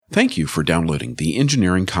Thank you for downloading the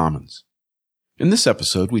Engineering Commons. In this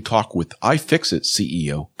episode, we talk with iFixit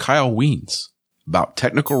CEO Kyle Wiens about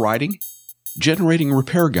technical writing, generating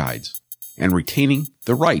repair guides, and retaining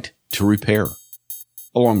the right to repair.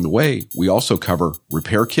 Along the way, we also cover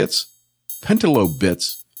repair kits, pentalobe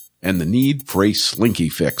bits, and the need for a slinky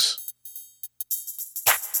fix.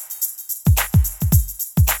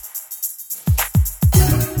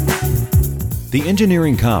 The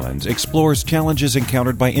Engineering Commons explores challenges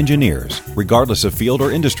encountered by engineers, regardless of field or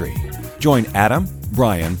industry. Join Adam,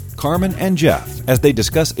 Brian, Carmen, and Jeff as they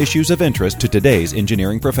discuss issues of interest to today's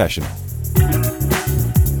engineering professional.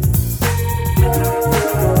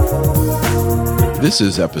 This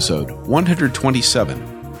is episode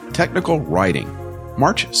 127, Technical Writing,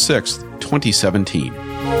 March 6th, 2017.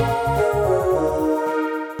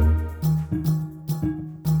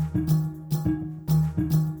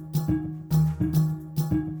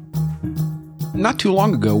 Not too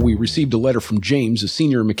long ago, we received a letter from James, a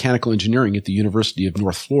senior in mechanical engineering at the University of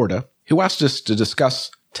North Florida, who asked us to discuss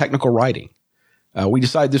technical writing. We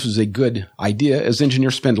decided this was a good idea, as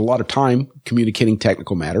engineers spend a lot of time communicating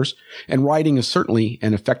technical matters, and writing is certainly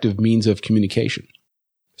an effective means of communication.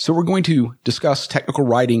 So we're going to discuss technical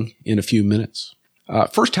writing in a few minutes.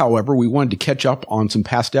 First, however, we wanted to catch up on some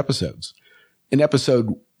past episodes. In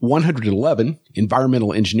episode 111,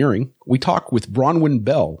 Environmental Engineering, we talked with Bronwyn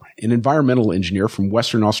Bell, an environmental engineer from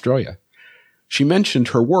Western Australia. She mentioned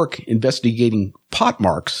her work investigating pot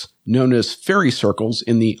marks known as fairy circles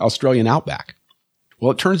in the Australian outback.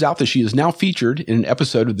 Well, it turns out that she is now featured in an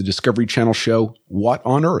episode of the Discovery Channel show, What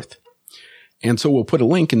on Earth? And so we'll put a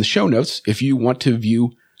link in the show notes if you want to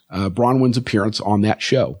view Bronwyn's appearance on that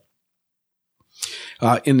show.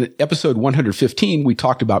 In episode 115, we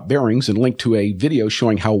talked about bearings and linked to a video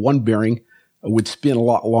showing how one bearing would spin a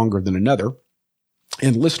lot longer than another.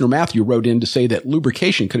 And listener Matthew wrote in to say that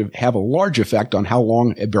lubrication could have a large effect on how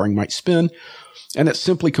long a bearing might spin, and that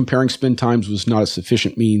simply comparing spin times was not a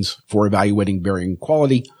sufficient means for evaluating bearing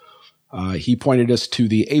quality. He pointed us to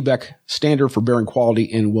the ABEC standard for bearing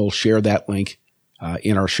quality, and we'll share that link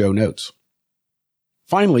in our show notes.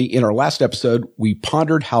 Finally, in our last episode, we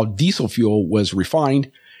pondered how diesel fuel was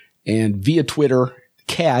refined, and via Twitter,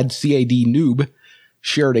 C-A-D Noob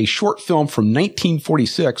shared a short film from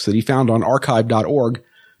 1946 that he found on archive.org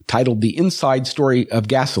titled The Inside Story of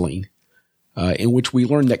Gasoline, in which we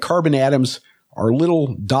learned that carbon atoms are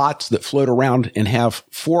little dots that float around and have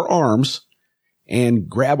 4 arms and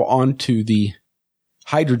grab onto the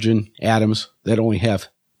hydrogen atoms that only have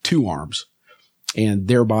 2 arms, and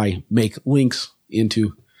thereby make links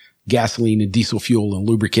into gasoline and diesel fuel and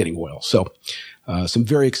lubricating oil. So some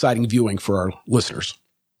very exciting viewing for our listeners.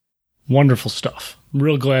 Wonderful stuff.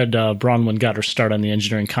 Real glad Bronwyn got her start on the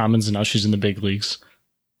Engineering Commons, and now she's in the big leagues.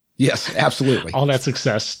 Yes, absolutely. All that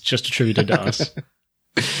success just attributed to us.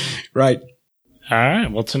 Right. All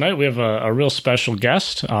right. Well, tonight we have a real special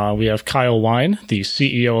guest. We have Kyle Wiens, the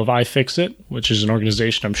CEO of iFixit, which is an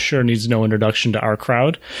organization I'm sure needs no introduction to our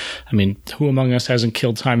crowd. I mean, who among us hasn't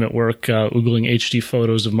killed time at work oogling HD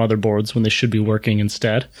photos of motherboards when they should be working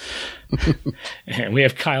instead? And we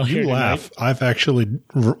have Kyle here tonight. You laugh. I've actually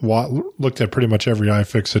looked at pretty much every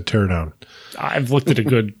iFixit teardown. I've looked at a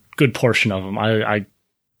good portion of them. I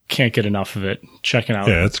can't get enough of it. Checking out.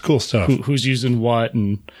 Yeah, it's cool stuff. Who's using what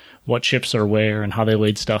and what chips are where and how they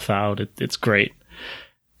laid stuff out. It's great.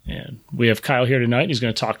 And we have Kyle here tonight. He's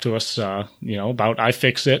going to talk to us, about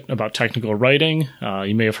iFixit, about technical writing.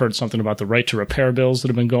 You may have heard something about the right to repair bills that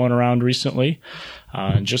have been going around recently,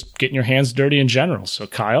 and just getting your hands dirty in general. So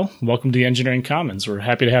Kyle, welcome to the Engineering Commons. We're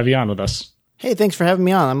happy to have you on with us. Hey, thanks for having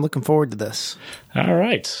me on. I'm looking forward to this. All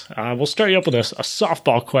right. We'll start you up with a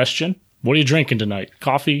softball question. What are you drinking tonight?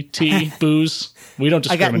 Coffee, tea, booze? We don't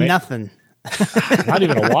discriminate. I got nothing. Not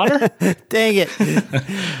even a water? Dang it.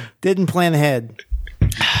 Didn't plan ahead.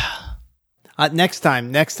 Next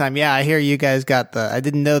time. Yeah, I hear you guys got I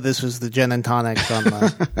didn't know this was the gin and tonics on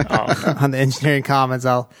the Engineering Commons.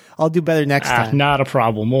 I'll do better next time. Not a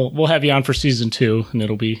problem. We'll have you on for season 2, and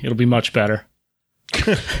it'll be much better.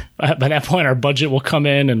 By that point, our budget will come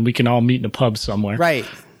in, and we can all meet in a pub somewhere. Right.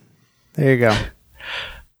 There you go.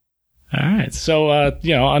 All right. So,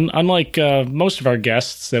 unlike most of our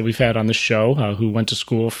guests that we've had on the show who went to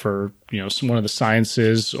school for, one of the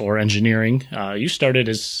sciences or engineering, you started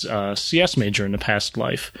as a CS major in the past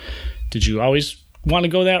life. Did you always want to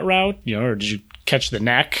go that route, or did you catch the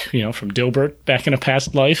knack, from Dilbert back in a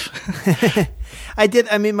past life? I did.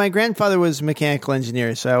 I mean, my grandfather was a mechanical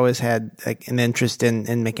engineer, so I always had an interest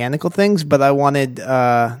in mechanical things, but I wanted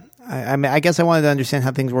I mean, I guess I wanted to understand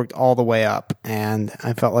how things worked all the way up, and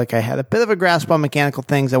I felt like I had a bit of a grasp on mechanical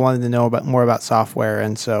things. I wanted to know more about software,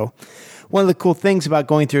 and so one of the cool things about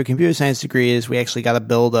going through a computer science degree is we actually got to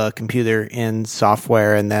build a computer in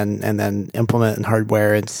software and then implement it in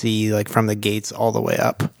hardware and see like from the gates all the way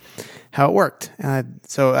up how it worked.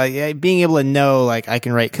 So being able to know like I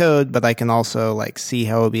can write code, but I can also like see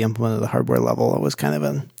how it would be implemented at the hardware level. It was kind of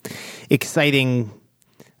an exciting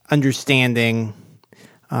understanding.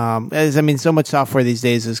 So much software these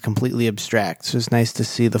days is completely abstract. So it's nice to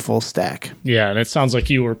see the full stack. Yeah, and it sounds like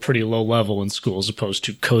you were pretty low level in school as opposed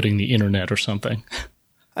to coding the internet or something.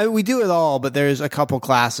 We do it all, but there's a couple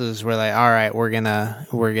classes where like, all right, we're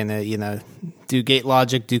gonna do gate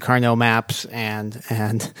logic, do Carnot maps, and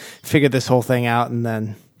figure this whole thing out, and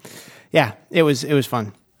then it was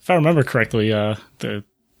fun. If I remember correctly, the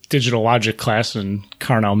digital logic class in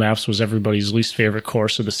Carnot maps was everybody's least favorite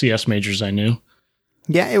course of the CS majors I knew.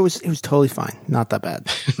 Yeah, it was totally fine. Not that bad.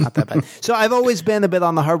 So I've always been a bit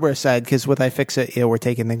on the hardware side because with iFixit, we're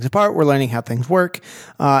taking things apart, we're learning how things work,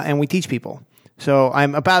 and we teach people. So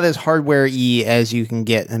I'm about as hardware-y as you can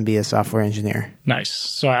get and be a software engineer. Nice.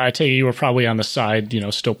 So I take it you were probably on the side,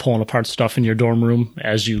 still pulling apart stuff in your dorm room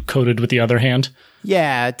as you coded with the other hand?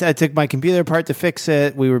 Yeah, I took my computer apart to fix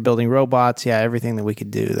it. We were building robots. Yeah, everything that we could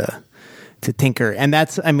do to tinker. And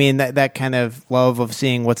that's, that kind of love of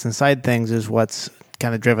seeing what's inside things is what's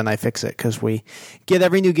kind of driven iFixit, because we get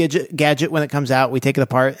every new gadget when it comes out, we take it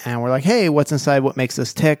apart and we're like, hey, what's inside? What makes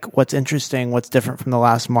this tick? What's interesting? What's different from the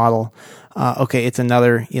last model? Okay, it's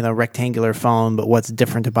another rectangular phone, but what's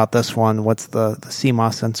different about this one? What's the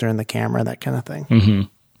CMOS sensor in the camera? That kind of thing.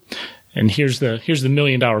 Mm-hmm. And here's the $1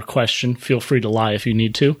 million question. Feel free to lie if you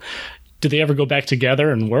need to. Do they ever go back together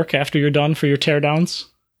and work after you're done for your teardowns?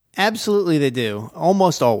 Absolutely, they do.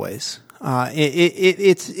 Almost always.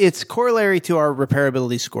 It's corollary to our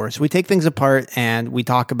repairability score. So we take things apart and we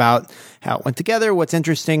talk about how it went together, what's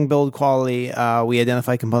interesting, build quality. We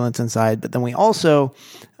identify components inside, but then we also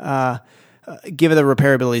give it a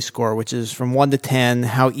repairability score, which is from 1 to 10,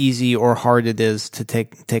 how easy or hard it is to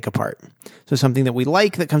take apart. So something that we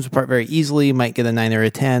like that comes apart very easily might get a 9 or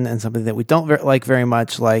a 10, and something that we don't like very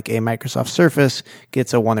much, like a Microsoft Surface,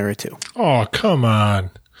 gets a 1 or a 2. Oh, come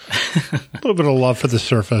on. A little bit of love for the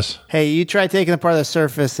Surface. Hey, you try taking apart the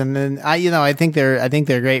Surface, and then I think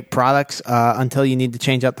they're great products until you need to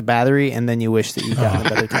change out the battery, and then you wish that you got a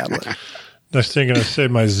better tablet. Next thing I'm going to say,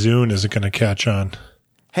 my Zune isn't going to catch on.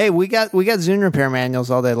 Hey, we got Zune repair manuals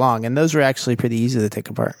all day long, and those were actually pretty easy to take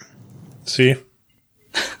apart. See,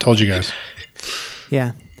 told you guys.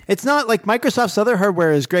 Yeah. It's not like Microsoft's other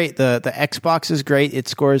hardware is great. The Xbox is great. It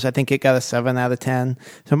scores, I think it got a 7 out of 10.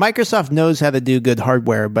 So Microsoft knows how to do good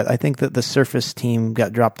hardware, but I think that the Surface team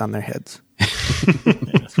got dropped on their heads.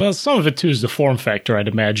 Well, some of it too is the form factor, I'd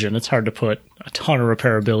imagine. It's hard to put a ton of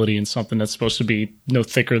repairability in something that's supposed to be no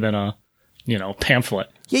thicker than a pamphlet.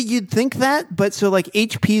 Yeah, you'd think that, but so like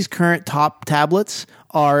HP's current top tablets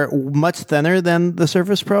are much thinner than the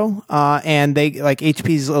Surface Pro, and they like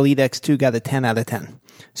HP's Elite X2 got a 10 out of 10.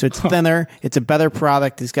 So it's thinner, it's a better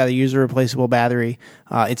product, it's got a user replaceable battery,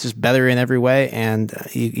 it's just better in every way, and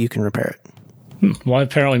you can repair it. Well, I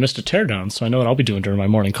apparently missed a teardown, so I know what I'll be doing during my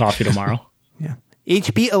morning coffee tomorrow. Yeah.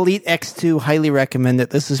 HP Elite X2, highly recommend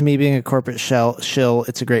it. This is me being a corporate shill.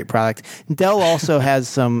 It's a great product. Dell also has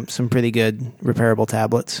some pretty good repairable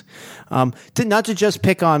tablets. Not to just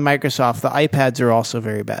pick on Microsoft, the iPads are also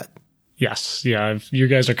very bad. Yes, yeah, you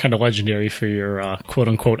guys are kind of legendary for your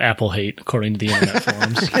quote-unquote Apple hate, according to the internet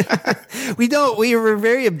forums. We were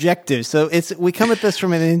very objective. So we come at this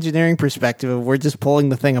from an engineering perspective. We're just pulling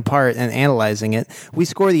the thing apart and analyzing it. We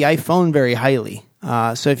score the iPhone very highly.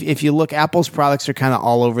 So if you look, Apple's products are kind of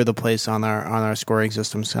all over the place on our scoring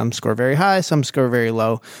system. Some score very high, some score very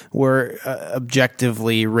low. We're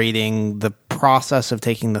objectively rating the process of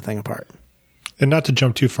taking the thing apart. And not to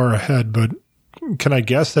jump too far ahead, but can I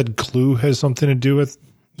guess that glue has something to do with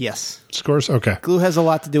Yes. Scores? Okay. Glue has a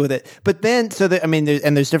lot to do with it. But then,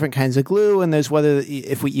 there's different kinds of glue, and there's whether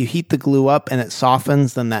if you heat the glue up and it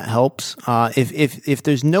softens, then that helps. If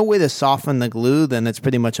there's no way to soften the glue, then it's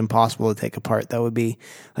pretty much impossible to take apart. That would be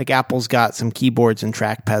like Apple's got some keyboards and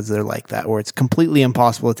trackpads that are like that, where it's completely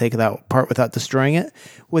impossible to take it apart without destroying it.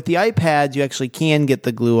 With the iPads, you actually can get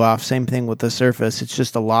the glue off. Same thing with the Surface. It's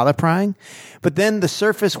just a lot of prying. But then the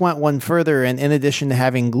Surface went one further, and in addition to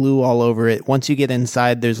having glue all over it, once you get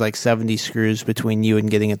inside, there's like 70 screws between you and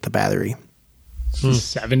getting at the battery.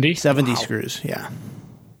 70? 70 screws, yeah.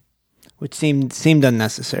 Which seemed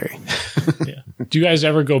unnecessary. Yeah. Do you guys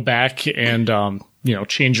ever go back and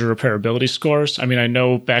change your repairability scores. I mean, I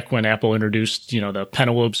know back when Apple introduced, the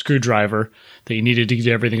pentalobe screwdriver that you needed to get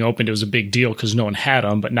everything opened, it was a big deal because no one had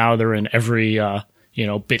them, but now they're in every,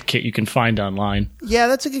 bit kit you can find online. Yeah,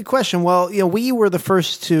 that's a good question. Well, we were the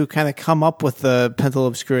first to kind of come up with the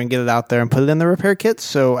pentalobe screw and get it out there and put it in the repair kits.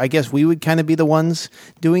 So I guess we would kind of be the ones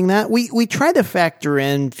doing that. We try to factor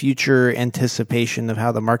in future anticipation of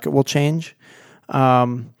how the market will change.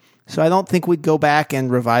 So I don't think we'd go back and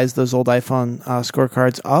revise those old iPhone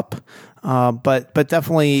scorecards up, but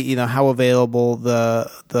definitely how available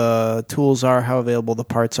the tools are, how available the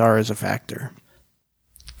parts are is a factor.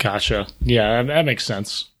 Gotcha. Yeah, that makes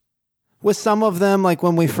sense. With some of them, like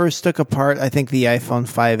when we first took apart, I think the iPhone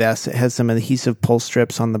 5S, it has some adhesive pull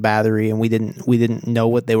strips on the battery, and we didn't know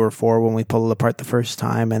what they were for when we pulled it apart the first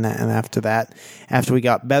time. And after that, after we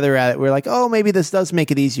got better at it, we were like, oh, maybe this does make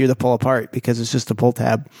it easier to pull apart because it's just a pull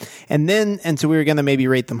tab. And so we were going to maybe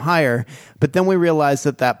rate them higher, but then we realized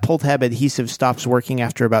that pull tab adhesive stops working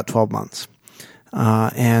after about 12 months.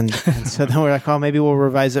 And so then we're like, oh, maybe we'll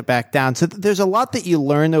revise it back down. So there's a lot that you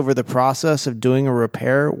learn over the process of doing a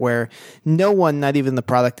repair where no one, not even the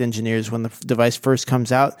product engineers, when the device first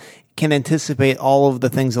comes out, can anticipate all of the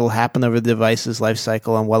things that will happen over the device's life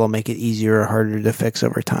cycle and what will make it easier or harder to fix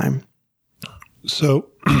over time. So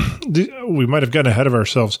we might have gotten ahead of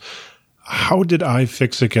ourselves. How did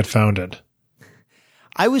iFixit get founded?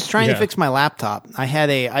 I was trying to fix my laptop. I had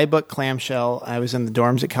a iBook clamshell. I was in the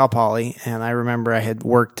dorms at Cal Poly, and I remember I had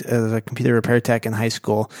worked as a computer repair tech in high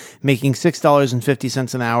school, making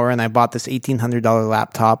 $6.50 an hour, and I bought this $1,800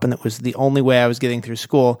 laptop, and it was the only way I was getting through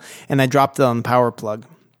school, and I dropped it on the power plug.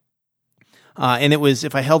 And it was,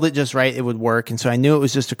 if I held it just right, it would work. And so I knew it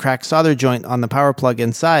was just a cracked solder joint on the power plug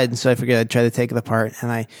inside. And so I figured I'd try to take it apart.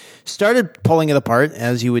 And I started pulling it apart,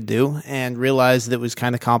 as you would do, and realized that it was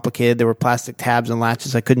kind of complicated. There were plastic tabs and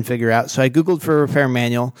latches I couldn't figure out. So I Googled for a repair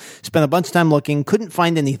manual, spent a bunch of time looking, couldn't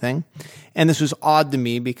find anything. And this was odd to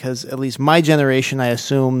me because at least my generation, I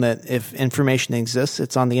assume that if information exists,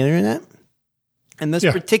 it's on the internet. And this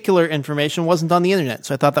particular information wasn't on the internet,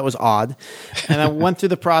 so I thought that was odd. And I went through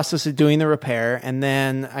the process of doing the repair, and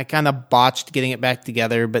then I kind of botched getting it back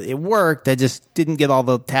together, but it worked. I just didn't get all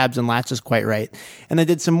the tabs and latches quite right. And I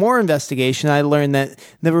did some more investigation. I learned that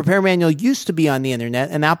the repair manual used to be on the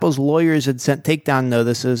internet, and Apple's lawyers had sent takedown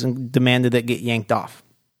notices and demanded it get yanked off.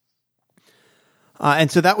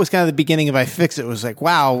 And so that was kind of the beginning of iFixit. It was like,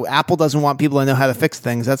 wow, Apple doesn't want people to know how to fix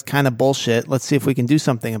things. That's kind of bullshit. Let's see if we can do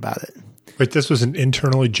something about it. Wait, this was an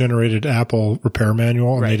internally generated Apple repair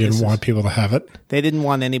manual, and they didn't want people to have it? They didn't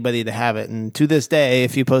want anybody to have it. And to this day,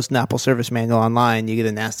 if you post an Apple service manual online, you get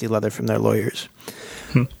a nasty letter from their lawyers.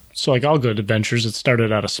 So like all good adventures, it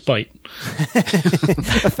started out of spite.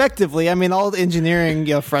 Effectively, I mean, all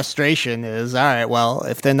engineering frustration is, all right, well,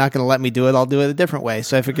 if they're not going to let me do it, I'll do it a different way.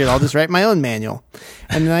 So I figured I'll just write my own manual.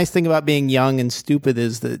 And the nice thing about being young and stupid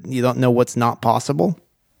is that you don't know what's not possible.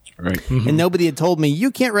 Right. Mm-hmm. And nobody had told me,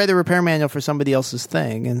 you can't write a repair manual for somebody else's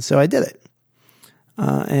thing. And so I did it.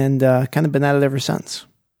 And kind of been at it ever since.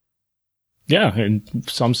 Yeah, and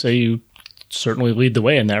some say you certainly lead the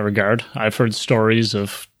way in that regard. I've heard stories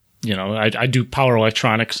of, I do power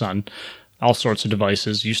electronics on all sorts of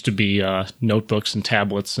devices. Used to be notebooks and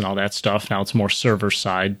tablets and all that stuff. Now it's more server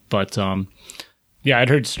side. But I'd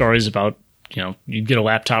heard stories about, you'd get a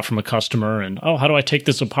laptop from a customer and, how do I take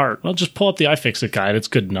this apart? Well, just pull up the iFixit guide. It's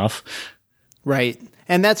good enough. Right.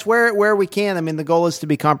 And that's where we can. I mean, the goal is to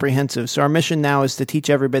be comprehensive. So our mission now is to teach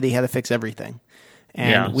everybody how to fix everything.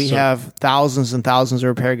 And we have thousands and thousands of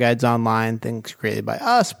repair guides online, things created by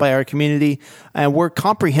us, by our community. And we're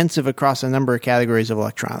comprehensive across a number of categories of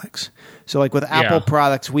electronics. So like with Apple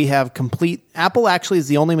products, we have Apple actually is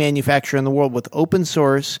the only manufacturer in the world with open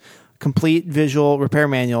source, complete visual repair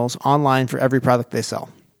manuals online for every product they sell.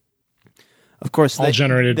 Of course, all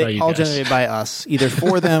generated by you guys. All generated by us, either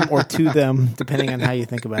for them or to them, depending on how you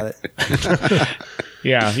think about it.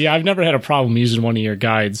 Yeah. I've never had a problem using one of your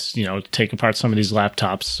guides, to take apart some of these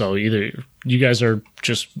laptops. So either you guys are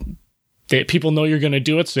just people know you're going to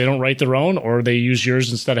do it, so they don't write their own, or they use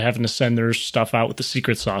yours instead of having to send their stuff out with the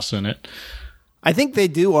secret sauce in it. I think they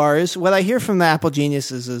do ours. What I hear from the Apple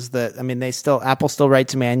geniuses is that, I mean, Apple still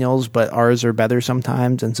writes manuals, but ours are better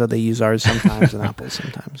sometimes, and so they use ours sometimes and Apple's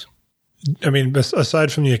sometimes. I mean,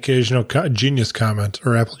 aside from the occasional genius comment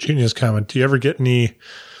or Apple genius comment, do you ever get any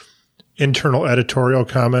internal editorial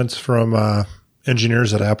comments from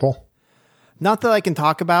engineers at Apple? Not that I can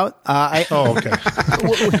talk about. Okay.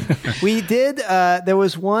 We did. There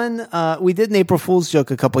was one. We did an April Fool's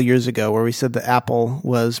joke a couple years ago where we said that Apple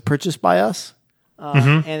was purchased by us.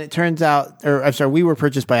 And it turns out, we were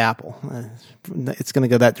purchased by Apple. It's going to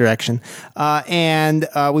go that direction. And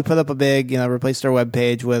we put up a big, replaced our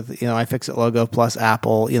webpage with, iFixit logo plus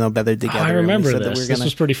Apple, bethered together. I remember and we said this. That This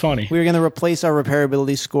was pretty funny. We were going to replace our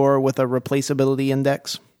repairability score with a replaceability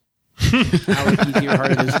index. How easy or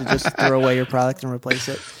hard it is to just throw away your product and replace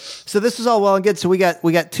it. So this is all well and good. So we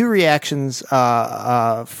got two reactions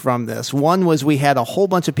from this. One was we had a whole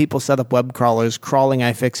bunch of people set up web crawlers crawling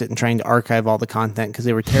iFixit and trying to archive all the content because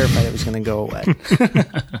they were terrified it was going to go away.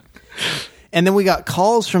 And then we got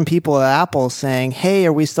calls from people at Apple saying, "Hey,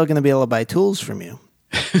 are we still going to be able to buy tools from you?"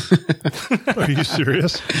 Are you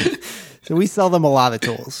serious? So we sell them a lot of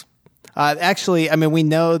tools. Actually, we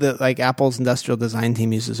know that like Apple's industrial design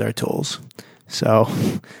team uses our tools. So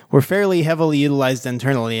we're fairly heavily utilized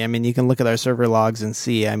internally. You can look at our server logs and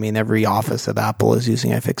see, every office at Apple is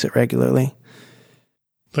using iFixit regularly.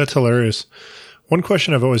 That's hilarious. One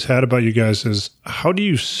question I've always had about you guys is how do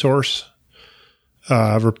you source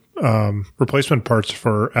replacement parts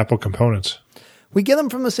for Apple components? We get them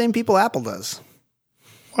from the same people Apple does.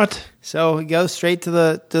 What? So we go straight to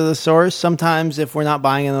the source. Sometimes if we're not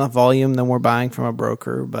buying enough volume, then we're buying from a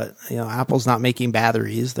broker. But Apple's not making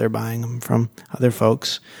batteries; they're buying them from other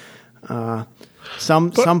folks.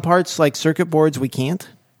 Some parts like circuit boards we can't,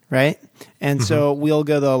 right? And so we'll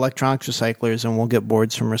go to electronics recyclers and we'll get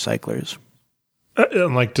boards from recyclers.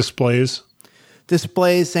 And like displays.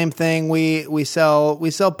 Displays, same thing. We sell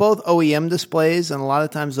both OEM displays, and a lot of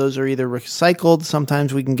times those are either recycled.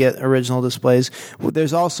 Sometimes we can get original displays.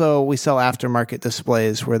 There's also we sell aftermarket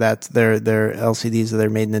displays where that's their LCDs that are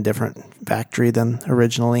made in a different factory than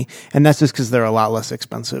originally, and that's just because they're a lot less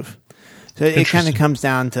expensive. So it kind of comes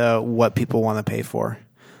down to what people want to pay for.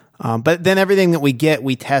 But then everything that we get,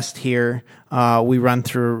 we test here. We run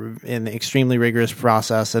through an extremely rigorous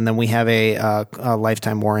process, and then we have a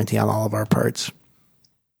lifetime warranty on all of our parts.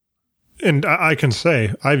 And I can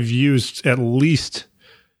say I've used at least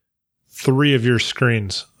 3 of your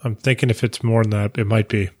screens. I'm thinking if it's more than that, it might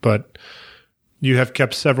be. But you have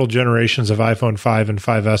kept several generations of iPhone 5 and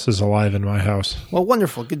 5S's alive in my house. Well,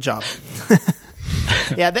 wonderful. Good job.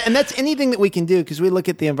 Yeah, and that's anything that we can do because we look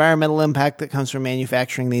at the environmental impact that comes from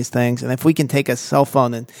manufacturing these things. And if we can take a cell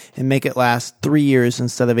phone and make it last 3 years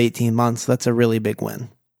instead of 18 months, that's a really big win.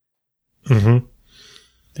 Mm-hmm.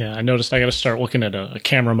 Yeah, I noticed I got to start looking at a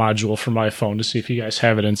camera module for my phone to see if you guys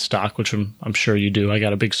have it in stock, which I'm sure you do. I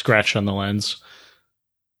got a big scratch on the lens.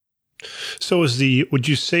 So would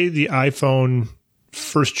you say the iPhone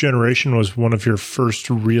first generation was one of your first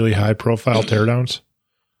really high profile teardowns?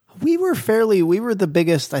 We were the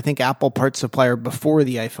biggest, I think, Apple parts supplier before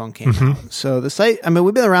the iPhone came out. So the site,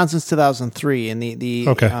 we've been around since 2003, and the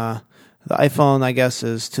iPhone, I guess,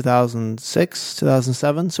 is 2006,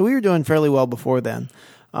 2007. So we were doing fairly well before then.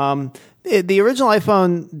 The original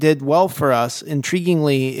iPhone did well for us.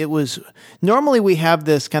 Intriguingly, normally we have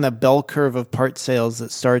this kind of bell curve of part sales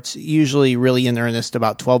that starts usually really in earnest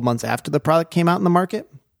about 12 months after the product came out in the market.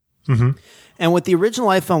 Mm-hmm. And with the original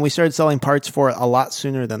iPhone, we started selling parts for it a lot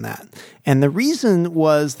sooner than that. And the reason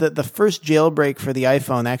was that the first jailbreak for the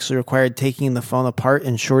iPhone actually required taking the phone apart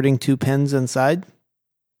and shorting 2 pins inside.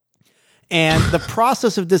 And the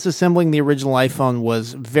process of disassembling the original iPhone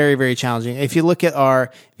was very, very challenging. If you look at if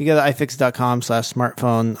you go to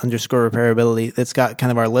iFixit.com/smartphone_repairability, it's got kind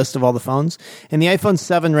of our list of all the phones. And the iPhone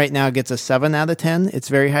 7 right now gets a 7 out of 10. It's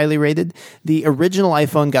very highly rated. The original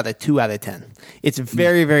iPhone got a 2 out of 10. It's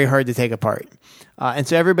very, very hard to take apart. And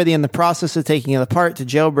so everybody in the process of taking it apart to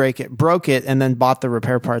jailbreak it, broke it, and then bought the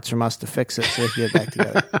repair parts from us to fix it so they could get it back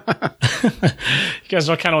together. You guys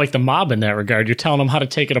are kind of like the mob in that regard. You're telling them how to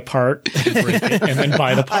take it apart, break it, and then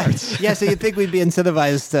buy the parts. Yeah, so you'd think we'd be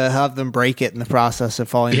incentivized to have them break it in the process of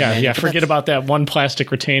falling. Yeah. Forget about that one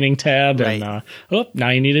plastic retaining tab, right. And now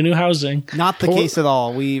you need a new housing. Not the case at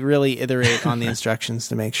all. We really iterate on the instructions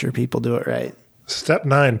to make sure people do it right. Step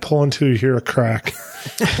 9: pull until you hear a crack.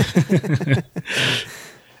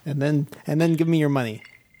 and then give me your money.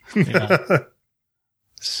 Yeah.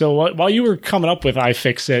 So while you were coming up with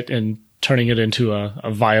iFixit and turning it into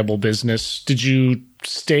a viable business, did you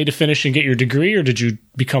stay to finish and get your degree, or did you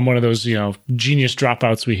become one of those genius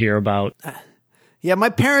dropouts we hear about? Yeah, my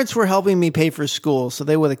parents were helping me pay for school, so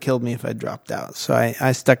they would have killed me if I dropped out. So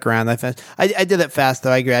I stuck around. I did it fast,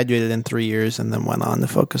 though. I graduated in 3 years and then went on to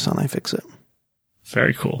focus on iFixit.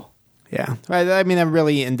 Very cool. Yeah. I'm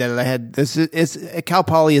really indebted. Cal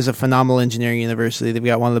Poly is a phenomenal engineering university. They've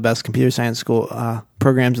got one of the best computer science school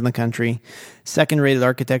programs in the country, second-rated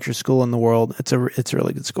architecture school in the world. It's a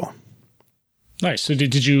really good school. Nice. So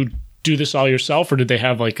did you do this all yourself, or did they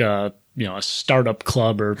have like a a startup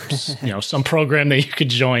club or some program that you could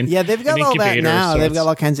join. Yeah, they've got all that now. They've got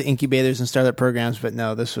all kinds of incubators and startup programs, but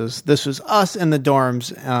no, this was us in the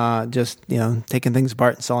dorms, just taking things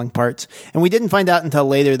apart and selling parts. And we didn't find out until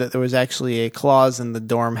later that there was actually a clause in the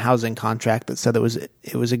dorm housing contract that said it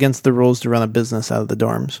was against the rules to run a business out of the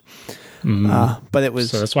dorms. But it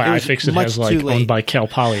was so that's why iFixit has owned by Cal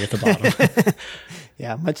Poly at the bottom.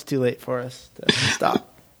 Yeah, much too late for us to stop.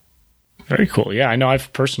 Very cool. Yeah, I know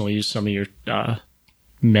I've personally used some of your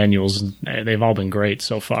manuals, and they've all been great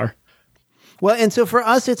so far. Well, and so for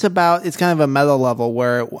us, it's kind of a meta level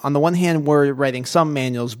where on the one hand, we're writing some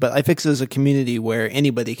manuals, but iFixit is a community where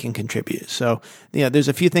anybody can contribute. So, there's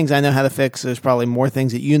a few things I know how to fix. There's probably more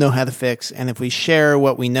things that you know how to fix. And if we share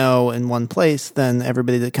what we know in one place, then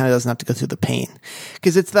everybody that kind of doesn't have to go through the pain.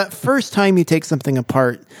 Because it's that first time you take something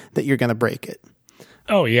apart that you're going to break it.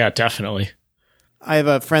 Oh, yeah, definitely. I have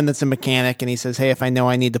a friend that's a mechanic, and he says, hey, if I know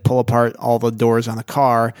I need to pull apart all the doors on a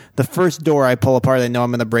car, the first door I pull apart, I know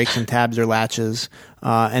I'm going to break some tabs or latches.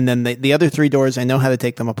 And then the other 3 doors, I know how to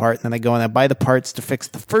take them apart. And then I go and I buy the parts to fix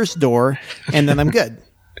the first door, and then I'm good.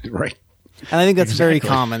 Right. And I think that's a very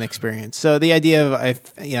common experience. So the idea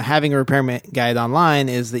of having a repair guide online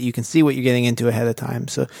is that you can see what you're getting into ahead of time.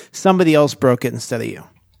 So somebody else broke it instead of you.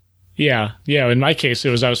 Yeah. In my case, I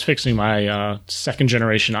was fixing my second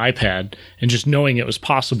generation iPad, and just knowing it was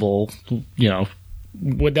possible,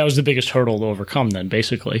 that was the biggest hurdle to overcome. Then,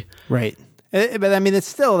 basically, right. But I mean,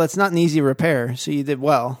 that's not an easy repair. So you did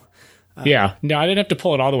well. Yeah. No, I didn't have to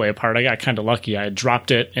pull it all the way apart. I got kind of lucky. I had dropped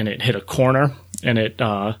it, and it hit a corner, and it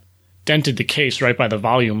dented the case right by the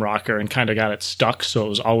volume rocker, and kind of got it stuck. So it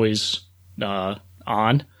was always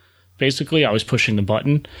on. Basically, I was pushing the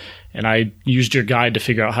button. And I used your guide to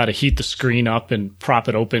figure out how to heat the screen up and prop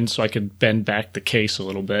it open so I could bend back the case a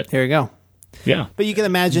little bit. There you go. Yeah. But you can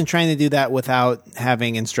imagine trying to do that without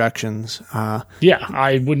having instructions. Yeah,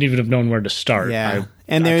 I wouldn't even have known where to start. Yeah.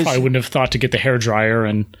 I probably wouldn't have thought to get the hairdryer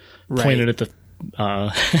and point it at the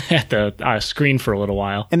screen for a little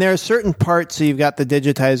while. And there are certain parts, so you've got the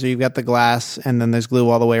digitizer, you've got the glass, and then there's glue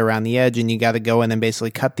all the way around the edge, and you got to go in and basically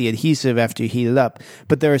cut the adhesive after you heat it up.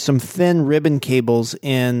 But there are some thin ribbon cables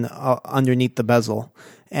in underneath the bezel,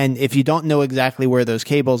 and if you don't know exactly where those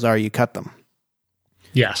cables are, you cut them.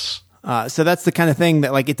 Yes. So that's the kind of thing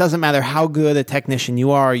that, it doesn't matter how good a technician you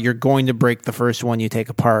are, you're going to break the first one you take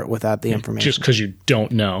apart without the information. Just because you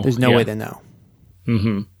don't know. There's no way to know.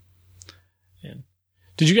 Mm-hmm.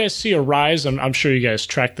 Did you guys see a rise? I'm sure you guys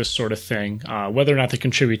track this sort of thing, whether or not they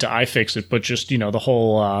contribute to iFixit, but just, the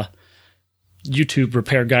whole YouTube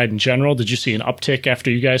repair guide in general. Did you see an uptick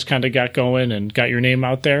after you guys kind of got going and got your name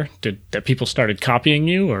out there? That people started copying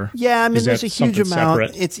you? Or yeah, I mean, there's a huge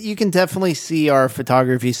amount. You can definitely see our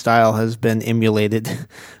photography style has been emulated.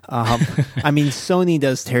 I mean, Sony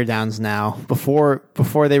does teardowns now.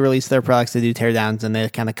 Before they release their products, they do teardowns, and they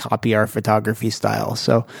kind of copy our photography style.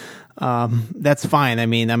 So that's fine. I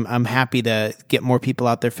mean, I'm happy to get more people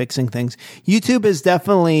out there fixing things. YouTube is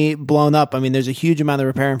definitely blown up. I mean, there's a huge amount of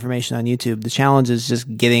repair information on YouTube. The challenge is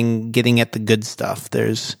just getting at the good stuff.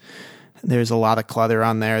 There's a lot of clutter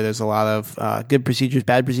on there. There's a lot of good procedures,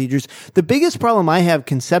 bad procedures. The biggest problem I have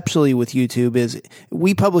conceptually with YouTube is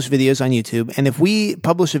we publish videos on YouTube, and if we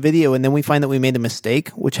publish a video and then we find that we made a mistake,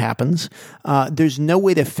 which happens, there's no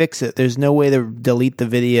way to fix it. There's no way to delete the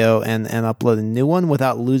video and upload a new one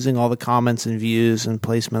without losing all the comments and views and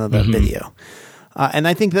placement of that video. And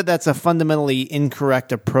I think that that's a fundamentally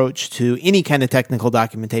incorrect approach to any kind of technical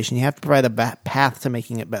documentation. You have to provide a path to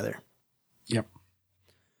making it better. Yep.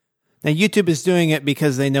 Now, YouTube is doing it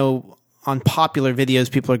because they know on popular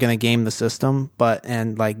videos, people are going to game the system,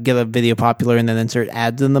 and get a video popular and then insert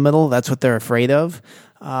ads in the middle. That's what they're afraid of.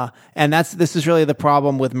 And this is really the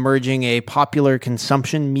problem with merging a popular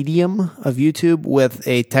consumption medium of YouTube with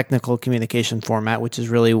a technical communication format, which is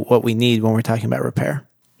really what we need when we're talking about repair.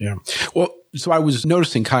 Yeah. Well, so I was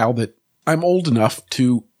noticing, Kyle, that I'm old enough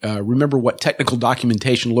to remember what technical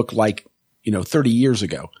documentation looked like, 30 years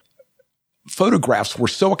ago. Photographs were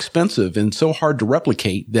so expensive and so hard to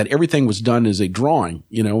replicate that everything was done as a drawing,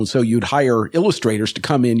 and so you'd hire illustrators to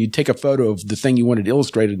come in, you'd take a photo of the thing you wanted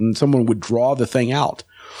illustrated, and someone would draw the thing out.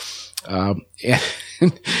 And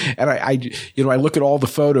I look at all the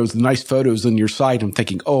photos, the nice photos on your site, I'm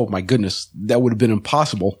thinking, oh my goodness, that would have been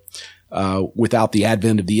impossible without the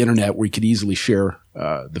advent of the internet, where you could easily share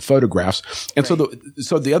the photographs. And right.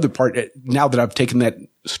 So the other part, now that I've taken that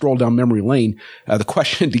stroll down memory lane, the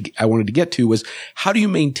question I wanted to get to was, how do you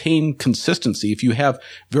maintain consistency if you have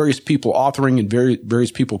various people authoring and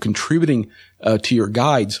various people contributing to your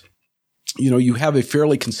guides? you have a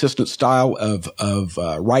fairly consistent style of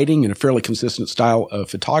writing and a fairly consistent style of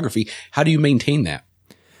photography. How do you maintain that?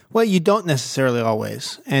 Well, you don't necessarily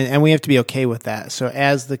always, and we have to be okay with that. So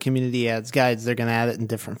as the community adds guides, they're going to add it in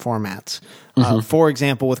different formats. For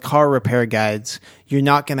example, with car repair guides, you're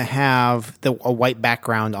not going to have a white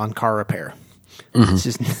background on car repair. It's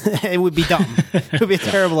just, it would be dumb. It would be a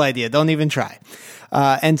terrible idea. Don't even try.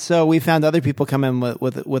 And so we found other people come in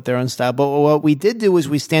with their own style. But what we did do was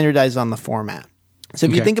we standardized on the format. So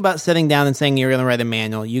if you think about sitting down and saying you're going to write a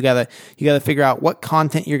manual, you gotta figure out what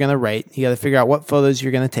content you're going to write. You got to figure out what photos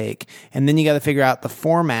you're going to take, and then you got to figure out the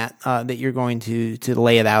format that you're going to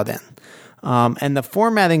lay it out in. And the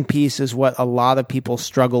formatting piece is what a lot of people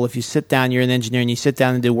struggle. If you sit down, you're an engineer, and you sit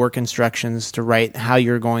down and do work instructions to write how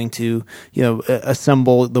you're going to,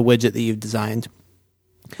 assemble the widget that you've designed.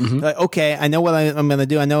 Like, okay, I know what I'm going to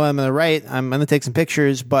do. I know what I'm going to write. I'm going to take some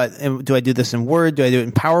pictures, but do I do this in Word? Do I do it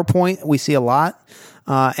in PowerPoint? We see a lot.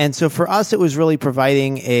 And so for us, it was really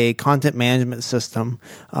providing a content management system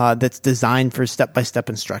that's designed for step-by-step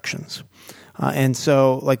instructions. And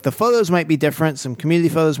so, like, the photos might be different. Some community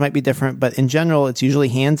photos might be different, but in general, it's usually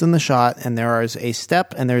hands in the shot, and there is a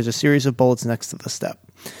step, and there's a series of bullets next to the step.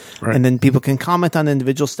 Right. And then people can comment on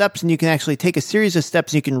individual steps, and you can actually take a series of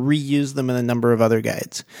steps and you can reuse them in a number of other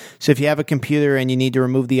guides. So if you have a computer and you need to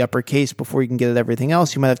remove the uppercase before you can get at everything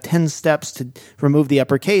else, you might have 10 steps to remove the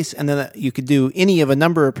uppercase, and then you could do any of a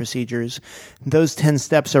number of procedures. Those 10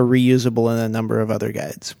 steps are reusable in a number of other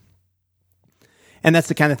guides. And that's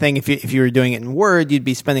the kind of thing, if you were doing it in Word, you'd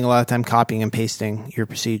be spending a lot of time copying and pasting your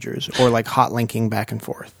procedures, or like hot linking back and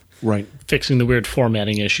forth. Right. Fixing the weird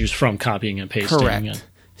formatting issues from copying and pasting. Correct.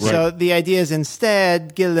 Right. So the idea is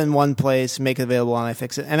instead, get it in one place, make it available on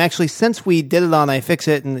iFixit. And actually, since we did it on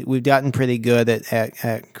iFixit, and we've gotten pretty good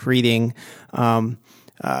at creating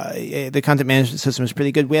the content management system is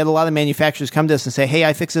pretty good. We had a lot of manufacturers come to us and say, hey,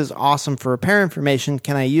 iFixit is awesome for repair information.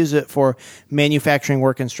 Can I use it for manufacturing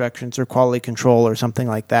work instructions or quality control or something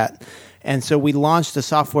like that? And so we launched a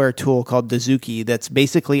software tool called Dazuki that's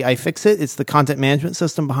basically iFixit. It's the content management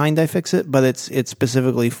system behind iFixit, but it's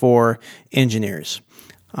specifically for engineers.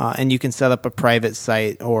 And you can set up a private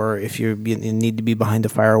site, or if you need to be behind a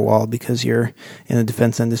firewall because you're in the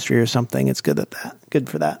defense industry or something, it's good at that. Good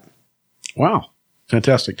for that. Wow.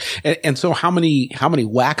 Fantastic. And so how many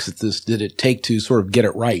whacks at this did it take to sort of get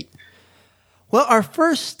it right? Well, our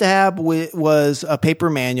first stab was a paper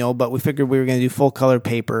manual, but we figured we were going to do full color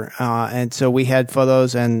paper. And so we had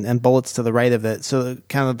photos and bullets to the right of it. So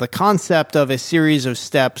kind of the concept of a series of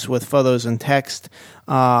steps with photos and text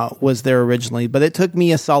was there originally, but it took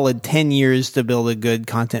me a solid 10 years to build a good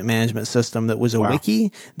content management system that was a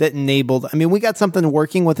wiki that enabled, I mean, we got something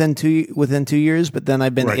working within two years, but then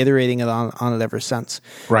I've been iterating it on it ever since.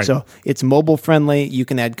 Right. So it's mobile friendly. You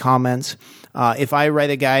can add comments. If I write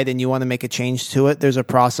a guide and you want to make a change to it, there's a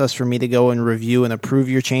process for me to go and review and approve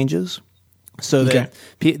your changes so that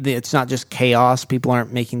it's not just chaos. People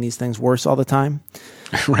aren't making these things worse all the time.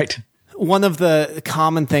 Right. One of the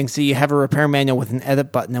common things, so you have a repair manual with an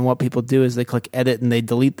edit button, and what people do is they click edit and they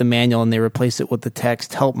delete the manual and they replace it with the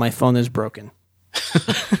text, help, my phone is broken.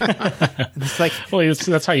 It's like, well,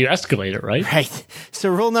 that's how you escalate it, right? Right.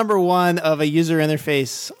 So rule number one of a user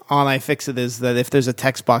interface on iFixit is that if there's a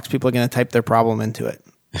text box, people are going to type their problem into it.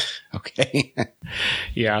 Okay.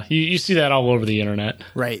 Yeah, you see that all over the internet.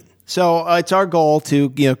 Right. So it's our goal to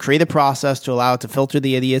create a process to allow it to filter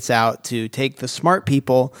the idiots out, to take the smart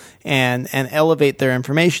people and elevate their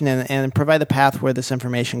information and provide a path where this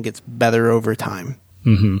information gets better over time.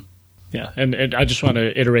 Mm-hmm. Yeah, and I just want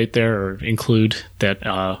to iterate there or include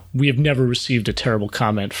that we have never received a terrible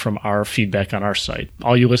comment from our feedback on our site.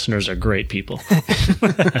 All you listeners are great people.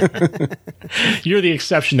 You're the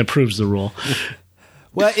exception that proves the rule.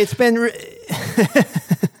 Well, it's been...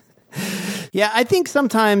 Yeah, I think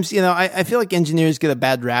sometimes, I feel like engineers get a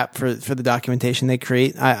bad rap for the documentation they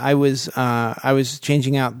create. I was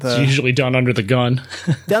changing out the... It's usually done under the gun.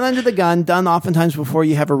 Done under the gun, done oftentimes before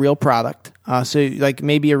you have a real product. So like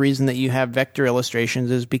maybe a reason that you have vector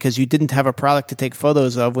illustrations is because you didn't have a product to take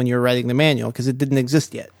photos of when you were writing the manual because it didn't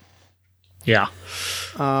exist yet. Yeah.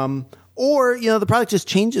 Or, the product just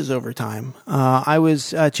changes over time. I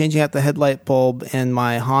was changing out the headlight bulb in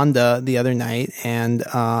my Honda the other night, and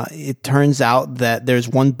it turns out that there's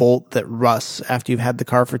one bolt that rusts after you've had the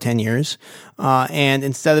car for 10 years. And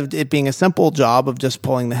instead of it being a simple job of just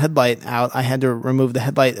pulling the headlight out, I had to remove the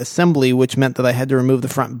headlight assembly, which meant that I had to remove the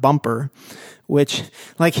front bumper, which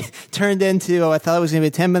turned into, I thought it was going to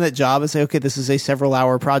be a 10-minute job. I say, okay, this is a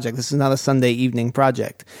several-hour project. This is not a Sunday evening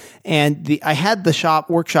project. And I had the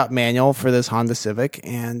workshop manual for this Honda Civic,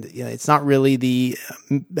 and it's not really the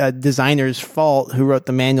designer's fault who wrote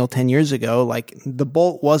the manual 10 years ago. The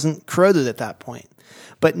bolt wasn't corroded at that point.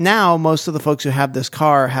 But now most of the folks who have this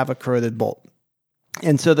car have a corroded bolt.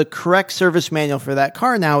 And so the correct service manual for that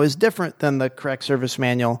car now is different than the correct service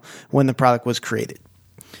manual when the product was created.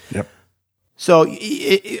 Yep. So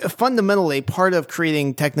fundamentally, part of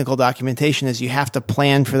creating technical documentation is you have to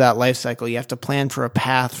plan for that life cycle. You have to plan for a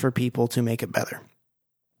path for people to make it better.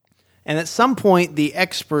 And at some point, the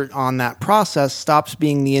expert on that process stops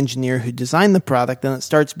being the engineer who designed the product, and it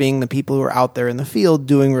starts being the people who are out there in the field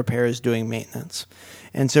doing repairs, doing maintenance.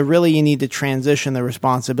 And so really you need to transition the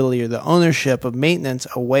responsibility or the ownership of maintenance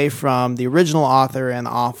away from the original author and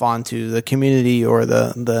off onto the community or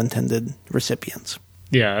the intended recipients.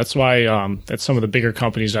 Yeah, that's why at some of the bigger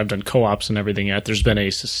companies I've done co-ops and everything at, there's been a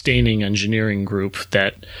sustaining engineering group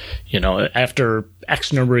that, after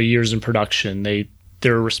X number of years in production,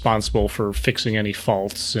 they're responsible for fixing any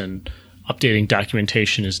faults and updating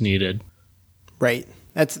documentation as needed. Right.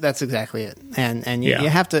 That's exactly it. And you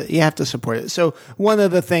have to support it. So one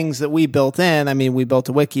of the things that we built we built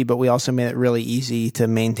a wiki, but we also made it really easy to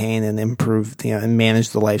maintain and improve, and manage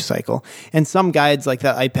the life cycle. And some guides like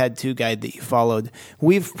that iPad 2 guide that you followed,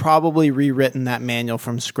 we've probably rewritten that manual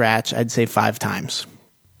from scratch, I'd say 5 times.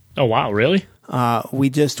 Oh, wow. Really? We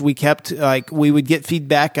kept, we would get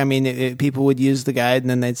feedback. People would use the guide and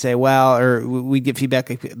then they'd say, or we'd get feedback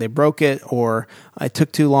like they broke it or it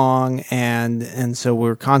took too long. And so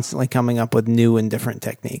we're constantly coming up with new and different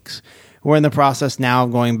techniques. We're in the process now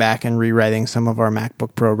of going back and rewriting some of our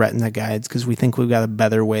MacBook Pro Retina guides because we think we've got a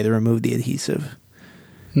better way to remove the adhesive.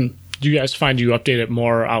 Do you guys find you update it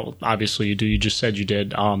more? Obviously you do. You just said you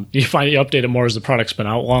did. You find you update it more as the product's been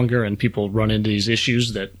out longer and people run into these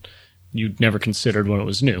issues that you'd never considered when it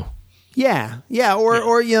was new. Yeah.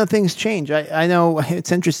 Or things change. I know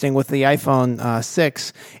it's interesting with the iPhone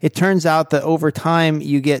 6. It turns out that over time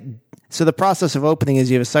you get, so the process of opening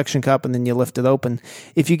is you have a suction cup and then you lift it open.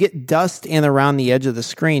 If you get dust in around the edge of the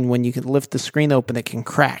screen, when you can lift the screen open, it can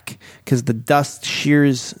crack because the dust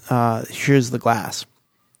shears the glass.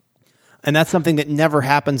 And that's something that never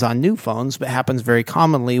happens on new phones, but happens very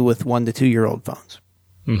commonly with 1 to 2 year old phones.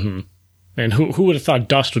 Mm-hmm. And who would have thought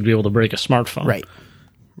dust would be able to break a smartphone? Right.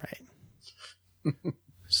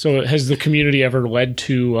 So has the community ever led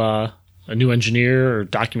to a new engineer or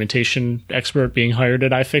documentation expert being hired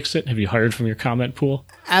at iFixit? Have you hired from your comment pool?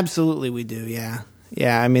 Absolutely, we do. Yeah.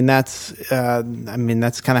 That's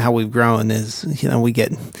kind of how we've grown. Is we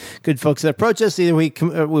get good folks that approach us. Either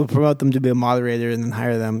we'll promote them to be a moderator and then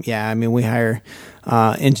hire them. Yeah, we hire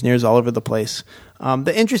engineers all over the place.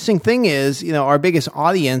 The interesting thing is, our biggest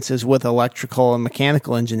audience is with electrical and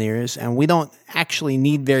mechanical engineers, and we don't actually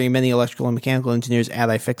need very many electrical and mechanical engineers at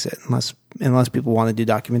iFixit unless people want to do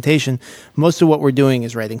documentation. Most of what we're doing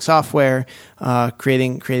is writing software,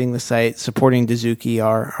 creating the site, supporting Dazuki,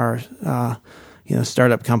 our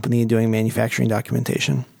startup company doing manufacturing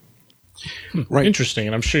documentation. Right. Interesting.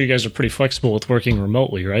 And I'm sure you guys are pretty flexible with working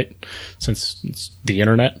remotely, right? Since it's the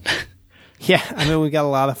internet. Yeah, we got a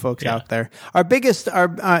lot of folks out there. Our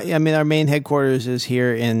main headquarters is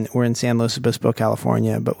we're in San Luis Obispo,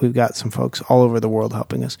 California, but we've got some folks all over the world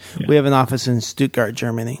helping us. Yeah. We have an office in Stuttgart,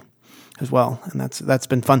 Germany as well, and that's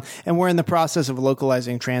been fun. And we're in the process of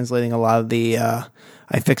localizing, translating a lot of the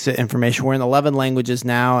iFixit information. We're in 11 languages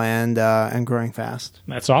now and growing fast.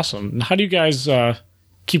 That's awesome. How do you guys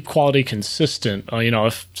keep quality consistent?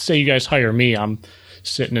 If, say, you guys hire me, I'm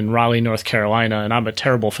sitting in Raleigh, North Carolina, and I'm a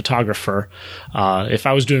terrible photographer. If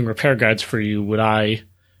I was doing repair guides for you, would I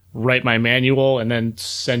write my manual and then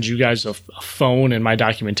send you guys a phone and my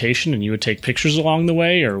documentation and you would take pictures along the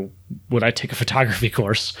way, or would I take a photography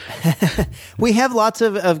course? We have lots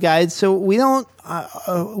of guides. So we don't,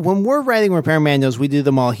 when we're writing repair manuals, we do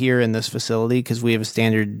them all here in this facility because we have a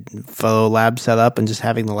standard photo lab set up, and just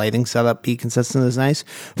having the lighting set up be consistent is nice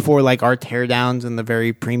for our teardowns and the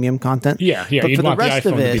very premium content. Yeah. But you'd want the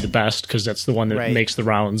iPhone to be the best because that's the one that makes the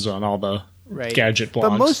rounds on all the gadget blogs.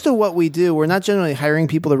 But most of what we do, we're not generally hiring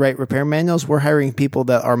people to write repair manuals. We're hiring people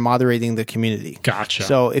that are moderating the community. Gotcha.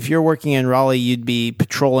 So if you're working in Raleigh, you'd be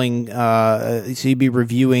patrolling, so you'd be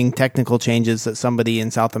reviewing technical changes that somebody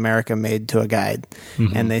in South America made to a guide.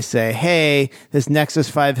 Mm-hmm. And they say, hey, this Nexus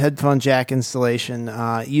 5 headphone jack installation,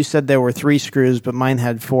 you said there were 3 screws, but mine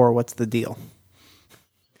had 4. What's the deal?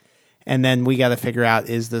 And then we got to figure out,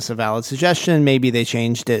 is this a valid suggestion? Maybe they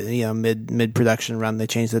changed it, mid production run, they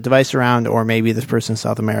changed the device around, or maybe this person in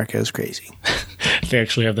South America is crazy. They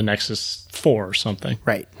actually have the Nexus 4 or something.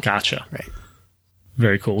 Right. Gotcha. Right.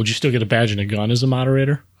 Very cool. Would you still get a badge and a gun as a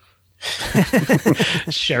moderator?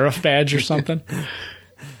 Sheriff badge or something?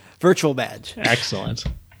 Virtual badge. Excellent.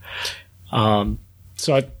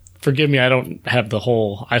 Forgive me, I don't have the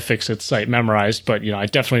whole iFixit site memorized, but I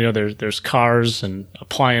definitely know there's cars and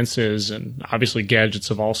appliances and obviously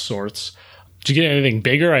gadgets of all sorts. Did you get anything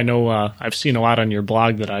bigger? I know I've seen a lot on your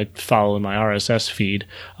blog that I follow in my RSS feed.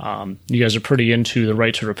 You guys are pretty into the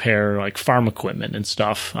right to repair, like farm equipment and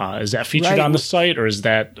stuff. Is that featured on the site, or is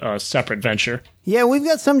that a separate venture? Yeah, we've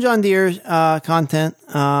got some John Deere content,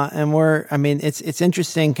 and it's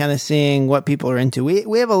interesting kind of seeing what people are into.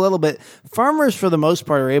 We have a little bit. Farmers, for the most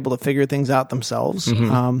part, are able to figure things out themselves.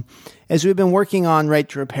 Mm-hmm. As we've been working on right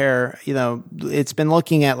to repair, it's been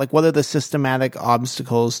looking at like what are the systematic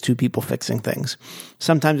obstacles to people fixing things.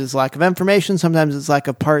 Sometimes it's lack of information, sometimes it's lack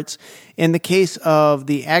of parts. In the case of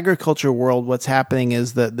the agriculture world, what's happening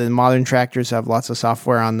is that the modern tractors have lots of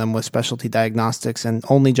software on them with specialty diagnostics, and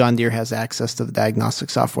only John Deere has access to the diagnostic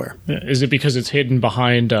software. Is it because it's hidden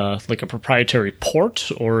behind like a proprietary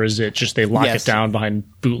port, or is it just they lock it down behind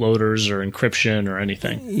bootloaders or encryption or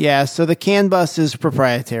anything? Yeah, so the CAN bus is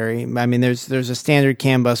proprietary. I mean, there's a standard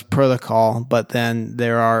CAN bus protocol, but then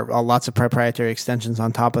there are lots of proprietary extensions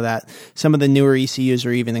on top of that. Some of the newer ECUs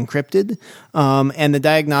are even encrypted, and the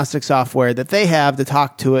diagnostic software that they have to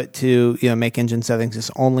talk to it to make engine settings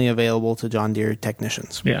is only available to John Deere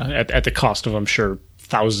technicians. Yeah, at the cost of, I'm sure,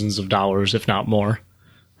 thousands of dollars, if not more.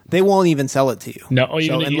 They won't even sell it to you. No,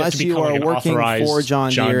 unless you are working for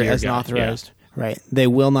John Deere as an authorized. Yeah. Right. They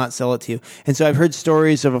will not sell it to you. And so I've heard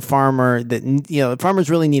stories of a farmer that, farmers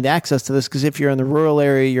really need access to this, because if you're in the rural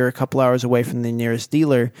area, you're a couple hours away from the nearest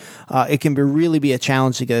dealer. It can really be a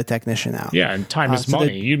challenge to get a technician out. Yeah, and time is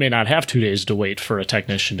money. You may not have 2 days to wait for a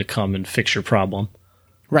technician to come and fix your problem.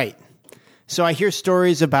 Right. So I hear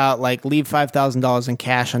stories about like leave $5,000 in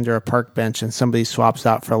cash under a park bench and somebody swaps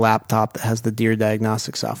out for a laptop that has the Deere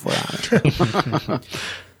diagnostic software on it.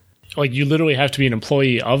 Like, you literally have to be an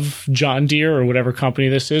employee of John Deere or whatever company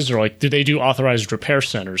this is, or like, do they do authorized repair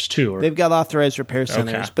centers too? Or? They've got authorized repair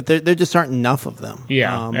centers, but there just aren't enough of them.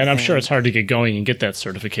 Yeah, and I'm sure it's hard to get going and get that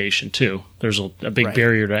certification too. There's a big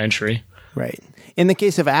barrier to entry. Right. In the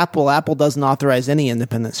case of Apple doesn't authorize any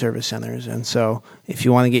independent service centers, and so if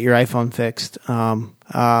you want to get your iPhone fixed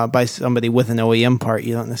by somebody with an OEM part,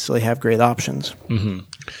 you don't necessarily have great options. Mm-hmm.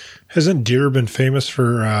 Hasn't Deere been famous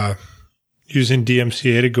for using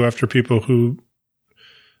DMCA to go after people who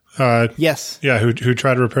yes. Yeah, who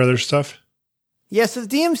try to repair their stuff? Yes, the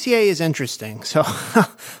DMCA is interesting. So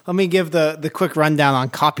let me give the quick rundown on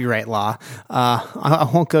copyright law. I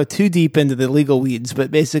won't go too deep into the legal weeds,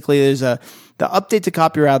 but basically there's the update to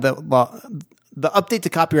copyright law. The update to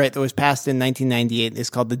copyright that was passed in 1998 is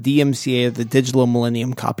called the DMCA, the Digital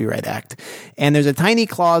Millennium Copyright Act. And there's a tiny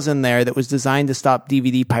clause in there that was designed to stop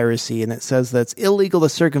DVD piracy, and it says that it's illegal to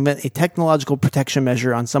circumvent a technological protection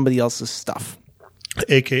measure on somebody else's stuff.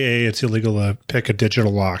 AKA, it's illegal to pick a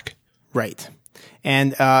digital lock. Right.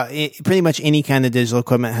 And pretty much any kind of digital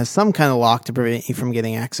equipment has some kind of lock to prevent you from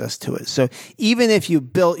getting access to it. So even if you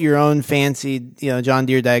built your own fancy, John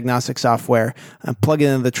Deere diagnostic software and plug it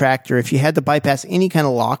into the tractor, if you had to bypass any kind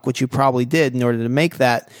of lock, which you probably did in order to make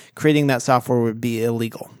that, creating that software would be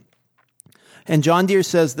illegal. And John Deere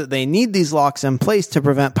says that they need these locks in place to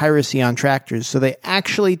prevent piracy on tractors. So they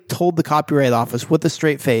actually told the Copyright Office with a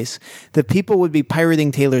straight face that people would be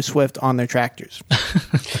pirating Taylor Swift on their tractors.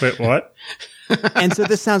 Wait, what? And so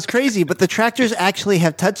this sounds crazy, but the tractors actually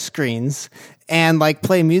have touch screens and like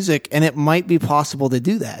play music, and it might be possible to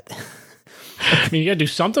do that. I mean, you got to do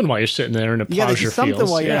something while you're sitting there in a pleasure field. You got to do something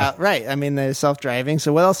while you're out. Right. I mean, they're self-driving.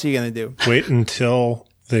 So what else are you going to do? Wait until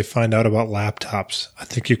they find out about laptops. I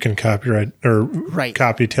think you can copyright or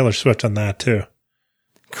copy Taylor Swift on that too.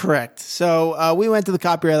 Correct. So we went to the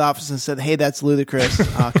Copyright Office and said, hey, that's ludicrous.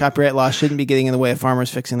 Copyright law shouldn't be getting in the way of farmers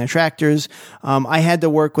fixing their tractors. I had to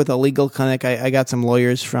work with a legal clinic. I got some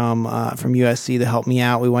lawyers from USC to help me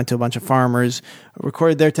out. We went to a bunch of farmers,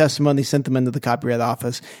 recorded their testimony, sent them into the Copyright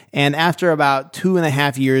Office. And after about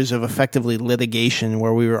 2.5 years of effectively litigation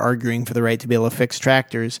where we were arguing for the right to be able to fix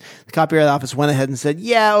tractors, the Copyright Office went ahead and said,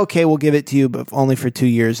 yeah, okay, we'll give it to you, but only for 2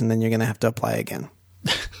 years, and then you're going to have to apply again.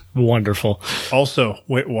 Wonderful. Also,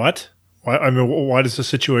 wait, what? Why does the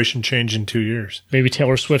situation change in 2 years? Maybe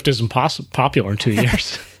Taylor Swift isn't popular in 2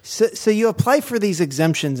 years. So you apply for these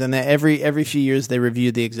exemptions, and every few years they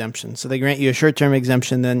review the exemption. So they grant you a short-term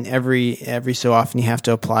exemption, then every so often you have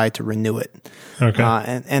to apply to renew it. Okay.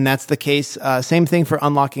 And that's the case. Same thing for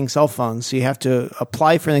unlocking cell phones. So you have to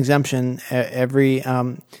apply for an exemption every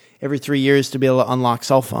every 3 years to be able to unlock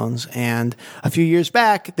cell phones. And a few years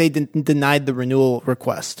back, they denied the renewal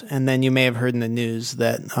request. And then you may have heard in the news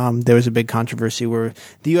that there was a big controversy where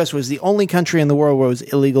the U.S. was the only country in the world where it was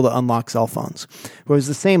illegal to unlock cell phones. Whereas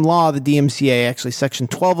the same law, the DMCA, actually Section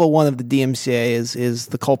 1201 of the DMCA is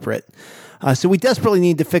the culprit. So we desperately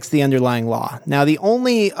need to fix the underlying law. Now, the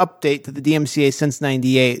only update to the DMCA since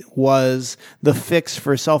 '98 was the fix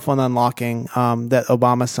for cell phone unlocking that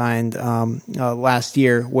Obama signed last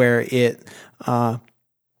year, where it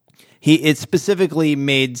specifically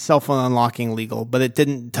made cell phone unlocking legal, but it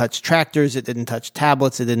didn't touch tractors, it didn't touch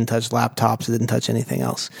tablets, it didn't touch laptops, it didn't touch anything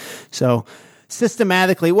else. So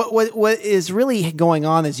systematically, what is really going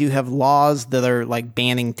on is you have laws that are like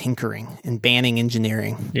banning tinkering and banning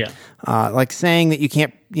engineering. Yeah. Like saying that you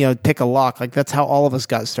can't, pick a lock. Like that's how all of us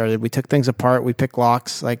got started. We took things apart, we picked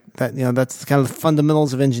locks, like that, that's kind of the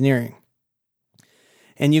fundamentals of engineering.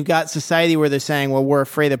 And you've got society where they're saying, well, we're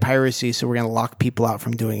afraid of piracy, so we're going to lock people out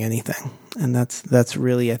from doing anything. And that's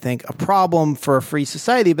really, I think, a problem for a free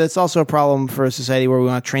society, but it's also a problem for a society where we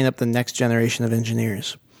want to train up the next generation of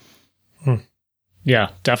engineers.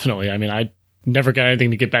 Yeah, definitely. I mean, I never got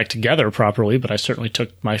anything to get back together properly, but I certainly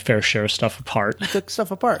took my fair share of stuff apart. You took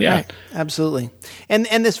stuff apart, Yeah. Right? Absolutely. And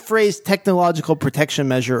this phrase technological protection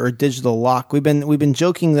measure or digital lock, we've been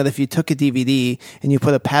joking that if you took a DVD and you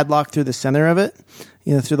put a padlock through the center of it,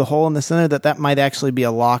 through the hole in the center, that might actually be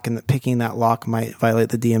a lock, and that picking that lock might violate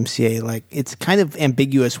the DMCA. Like, it's kind of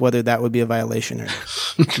ambiguous whether that would be a violation or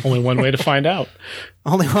not. Only one way to find out.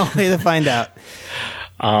 Only one way to find out.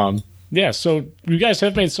 Yeah, so you guys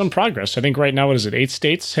have made some progress. I think right now, 8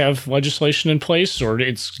 states have legislation in place, or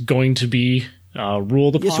it's going to be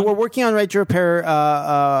ruled upon? Yeah, so we're working on right to repair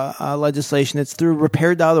legislation. It's through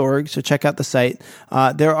repair.org, so check out the site.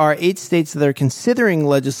 There are 8 states that are considering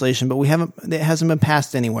legislation, but it hasn't been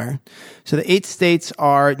passed anywhere. So the 8 states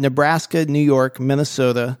are Nebraska, New York,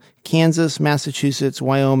 Minnesota, Kansas, Massachusetts,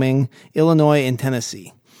 Wyoming, Illinois, and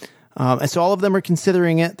Tennessee. And so all of them are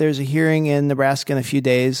considering it. There's a hearing in Nebraska in a few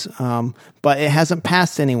days, but it hasn't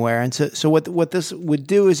passed anywhere. And so what this would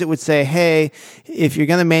do is it would say, hey, if you're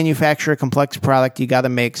going to manufacture a complex product, you got to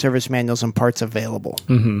make service manuals and parts available.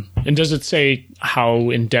 Mm-hmm. And does it say how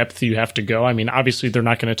in depth you have to go? I mean, obviously they're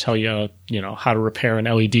not going to tell you, how to repair an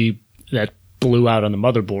LED that blew out on the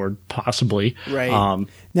motherboard, possibly. Right.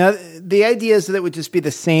 Now, the idea is that it would just be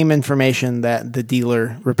the same information that the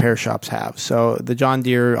dealer repair shops have. So the John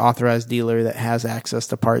Deere authorized dealer that has access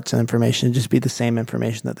to parts and information would just be the same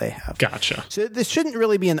information that they have. Gotcha. So this shouldn't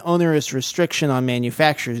really be an onerous restriction on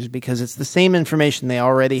manufacturers because it's the same information they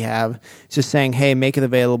already have. It's just saying, hey, make it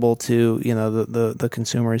available to the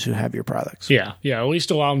consumers who have your products. Yeah. At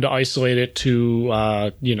least allow them to isolate it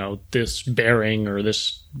to this bearing or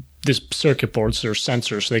this circuit boards or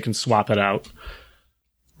sensors so they can swap it out.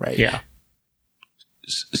 Right. Yeah.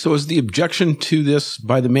 So is the objection to this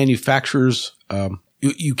by the manufacturers,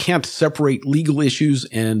 you can't separate legal issues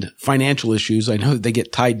and financial issues. I know that they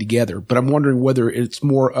get tied together, but I'm wondering whether it's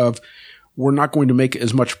more of we're not going to make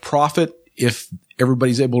as much profit if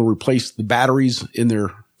everybody's able to replace the batteries in their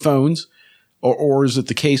phones, or is it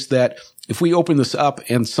the case that if we open this up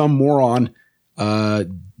and some moron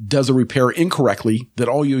does a repair incorrectly, that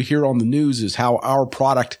all you hear on the news is how our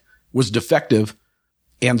product was defective.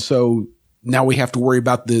 And so now we have to worry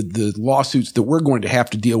about the lawsuits that we're going to have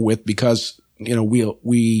to deal with because,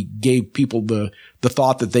 we gave people the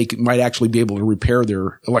thought that they might actually be able to repair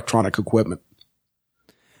their electronic equipment.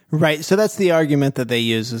 Right. So that's the argument that they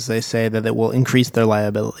use is they say that it will increase their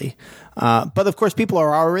liability. But of course, people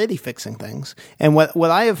are already fixing things. And what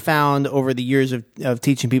I have found over the years of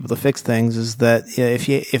teaching people to fix things is that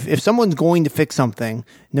if someone's going to fix something,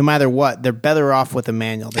 no matter what, they're better off with a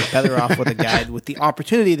manual. They're better off with a guide with the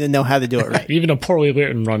opportunity to know how to do it right. Even a poorly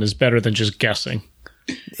written run is better than just guessing.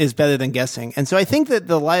 Is better than guessing. And so I think that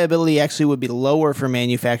the liability actually would be lower for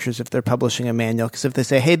manufacturers if they're publishing a manual, because if they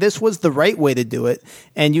say, hey, this was the right way to do it,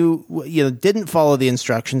 and you didn't follow the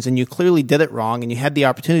instructions, and you clearly did it wrong, and you had the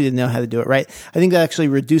opportunity to know how to do it right, I think that actually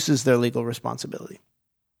reduces their legal responsibility.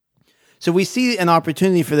 So we see an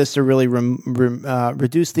opportunity for this to really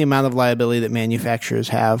reduce the amount of liability that manufacturers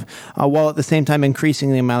have, while at the same time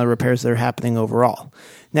increasing the amount of repairs that are happening overall.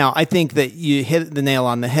 Now, I think that you hit the nail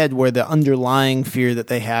on the head where the underlying fear that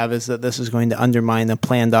they have is that this is going to undermine a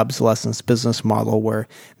planned obsolescence business model where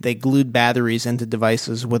they glued batteries into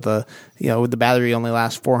devices with the battery only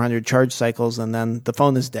lasts 400 charge cycles and then the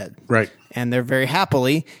phone is dead. Right. And they're very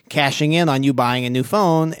happily cashing in on you buying a new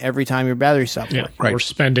phone every time your battery stops working. Right. We're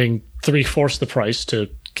spending 3/4 the price to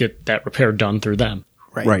get that repair done through them.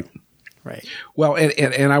 Right. Well,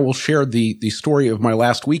 and I will share the story of my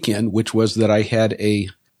last weekend, which was that I had a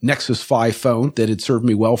Nexus 5 phone that had served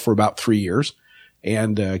me well for about 3 years,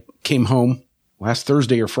 and came home last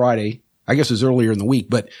Thursday or Friday. I guess it was earlier in the week,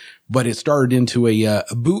 but it started into a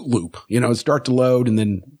boot loop. It'd start to load and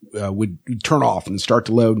then would turn off and start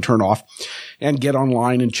to load and turn off, and get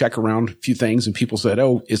online and check around a few things. And people said,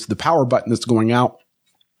 "Oh, it's the power button that's going out."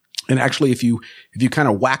 And actually, if you kind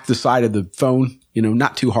of whack the side of the phone,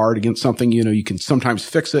 not too hard against something, you can sometimes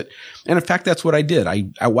fix it. And in fact, that's what I did.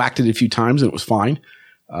 I whacked it a few times and it was fine.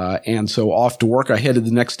 And so off to work I headed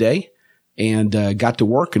the next day, and got to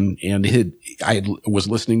work and I was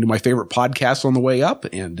listening to my favorite podcast on the way up,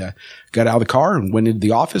 and got out of the car and went into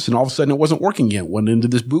the office, and all of a sudden it wasn't working again. It went into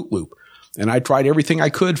this boot loop. And I tried everything I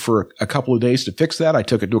could for a couple of days to fix that. I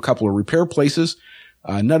took it to a couple of repair places.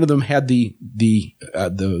 None of them had the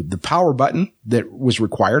power button that was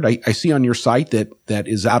required. I see on your site that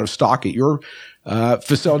is out of stock at your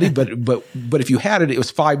facility, but if you had it, it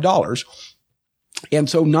was $5. And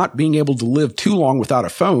so not being able to live too long without a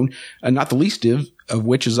phone, not the least of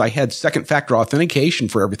which is I had second factor authentication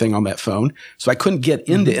for everything on that phone. So I couldn't get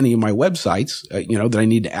into any of my websites, that I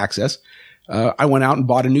need to access. I went out and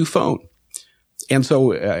bought a new phone. And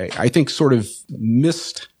so I think sort of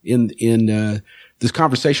missed in this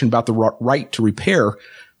conversation about the right to repair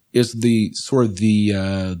is the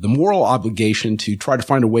moral obligation to try to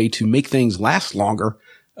find a way to make things last longer,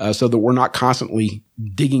 so that we're not constantly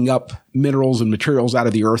digging up minerals and materials out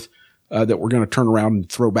of the earth that we're going to turn around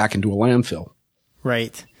and throw back into a landfill.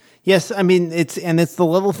 Right. Yes. I mean, it's the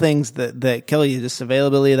little things that kill you, just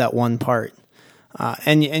availability of that one part.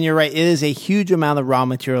 And you're right. It is a huge amount of raw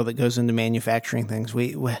material that goes into manufacturing things.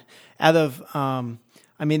 There's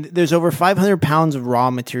over 500 pounds of raw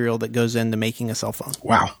material that goes into making a cell phone.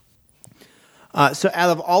 Wow. So out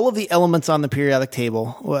of all of the elements on the periodic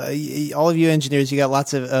table, all of you engineers, you got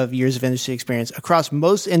lots of years of industry experience across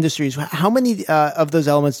most industries. How many of those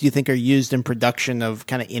elements do you think are used in production of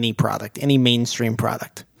kind of any product, any mainstream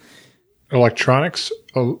product? Electronics?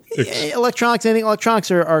 Electronics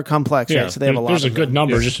are complex, right? So they have a lot. There's a good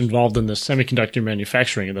number just involved in the semiconductor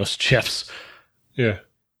manufacturing of those chips. Yeah.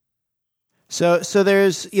 So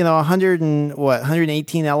there's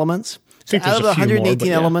 118 elements. So out of the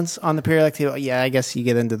 118 elements on the periodic table, I guess you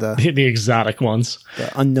get into the exotic ones, the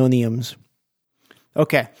unknowniums.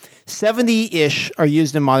 Okay, 70-ish are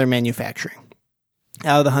used in modern manufacturing.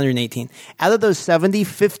 Out of the 118, out of those 70,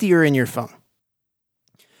 50 are in your phone.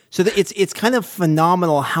 So it's kind of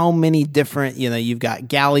phenomenal how many different, you've got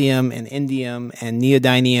gallium and indium and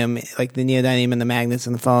neodymium, like the neodymium in the magnets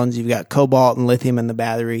in the phones. You've got cobalt and lithium in the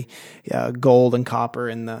battery, gold and copper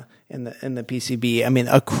in the PCB. I mean,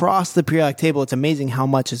 across the periodic table, it's amazing how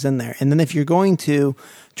much is in there. And then if you're going to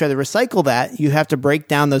try to recycle that, you have to break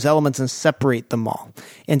down those elements and separate them all.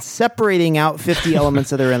 And separating out 50 elements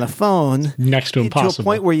that are in a phone next to impossible. To a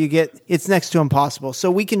point where it's next to impossible. So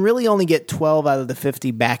we can really only get 12 out of the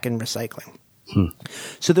 50 back in recycling.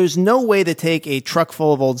 So there's no way to take a truck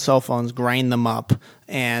full of old cell phones, grind them up,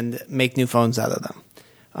 and make new phones out of them.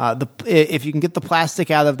 If you can get the plastic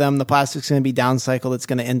out of them, the plastic's going to be downcycled. It's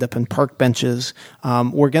going to end up in park benches.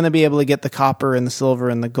 We're going to be able to get the copper and the silver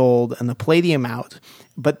and the gold and the palladium out.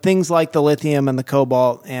 But things like the lithium and the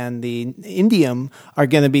cobalt and the indium are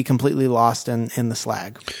going to be completely lost in the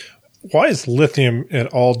slag. Why is lithium at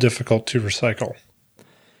all difficult to recycle?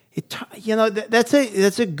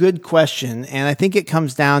 That's a good question, and I think it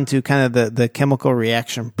comes down to kind of the chemical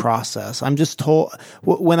reaction process. I'm just told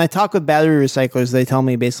when I talk with battery recyclers, they tell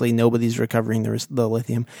me basically nobody's recovering the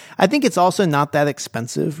lithium. I think it's also not that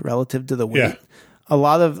expensive relative to the weight. Yeah. A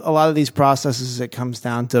lot of these processes, it comes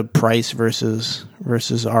down to price versus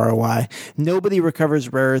ROI. Nobody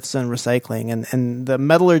recovers rare earths in recycling, and the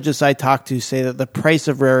metallurgists I talk to say that the price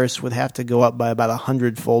of rare earths would have to go up by about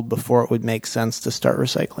 100-fold before it would make sense to start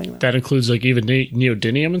recycling them. That includes like even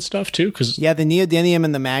neodymium and stuff too, the neodymium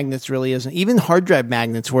and the magnets really isn't. Even hard drive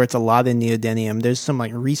magnets, where it's a lot of neodymium. There's some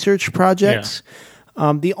like research projects. Yeah.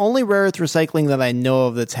 The only rare earth recycling that I know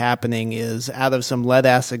of that's happening is out of some lead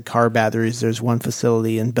acid car batteries. There's one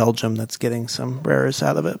facility in Belgium that's getting some rare earths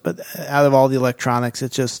out of it, but out of all the electronics,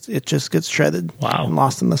 it just gets shredded and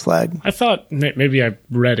lost in the slag. I thought maybe I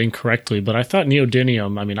read incorrectly, but I thought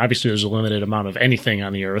neodymium. I mean, obviously there's a limited amount of anything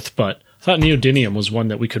on the earth, but I thought neodymium was one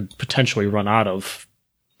that we could potentially run out of.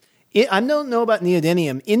 I don't know about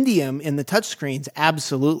neodymium. Indium in the touchscreens,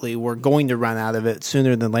 absolutely, we're going to run out of it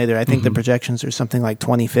sooner than later. I think the projections are something like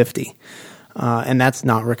 2050, and that's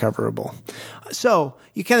not recoverable. So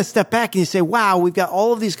you kind of step back and you say, wow, we've got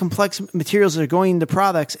all of these complex materials that are going into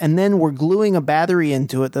products, and then we're gluing a battery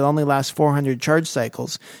into it that only lasts 400 charge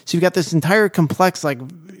cycles. So you've got this entire complex, like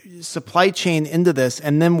supply chain into this,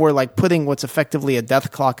 and then we're like putting what's effectively a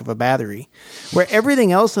death clock of a battery, where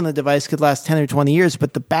everything else on the device could last 10 or 20 years,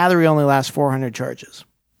 but the battery only lasts 400 charges.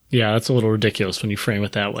 Yeah, that's a little ridiculous when you frame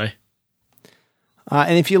it that way.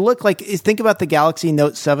 And if you look, think about the Galaxy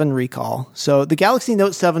Note 7 recall. So the Galaxy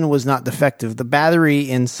Note 7 was not defective. The battery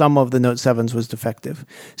in some of the Note 7s was defective.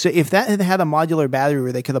 So if that had had a modular battery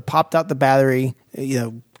where they could have popped out the battery,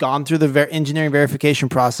 gone through the engineering verification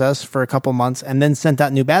process for a couple months and then sent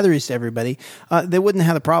out new batteries to everybody, they wouldn't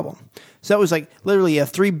have had a problem. So that was like literally a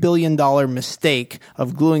 $3 billion mistake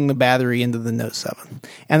of gluing the battery into the Note 7.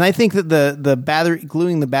 And I think that the battery,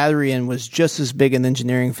 gluing the battery in was just as big an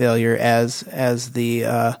engineering failure as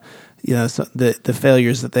the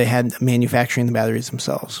failures that they had manufacturing the batteries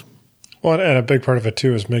themselves. Well, and a big part of it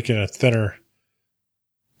too is making it thinner,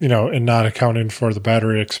 and not accounting for the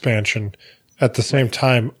battery expansion. At the same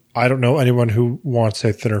time, I don't know anyone who wants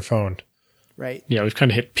a thinner phone. Right. Yeah, we've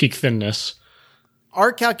kind of hit peak thinness.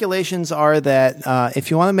 Our calculations are that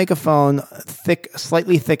if you want to make a phone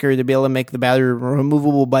slightly thicker to be able to make the battery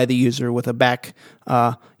removable by the user with a back,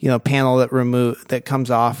 panel that comes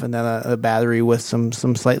off, and then a battery with some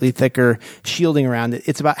slightly thicker shielding around it,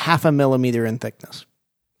 it's about 0.5 millimeter in thickness.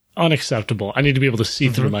 Unacceptable. I need to be able to see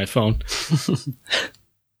through my phone.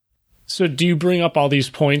 So do you bring up all these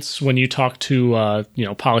points when you talk to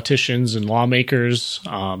politicians and lawmakers?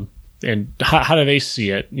 And how do they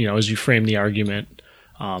see it, as you frame the argument?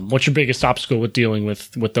 What's your biggest obstacle with dealing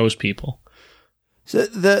with those people? So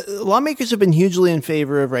the lawmakers have been hugely in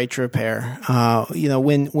favor of right to repair.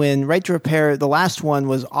 When right to repair, the last one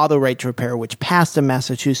was auto right to repair, which passed in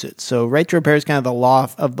Massachusetts. So right to repair is kind of the law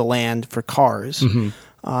of the land for cars. Mm-hmm.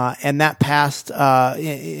 And that passed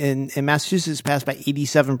in Massachusetts, passed by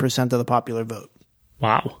 87% of the popular vote.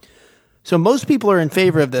 Wow. So most people are in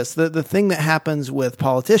favor of this. The thing that happens with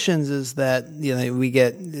politicians is that, we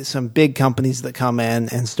get some big companies that come in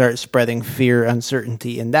and start spreading fear,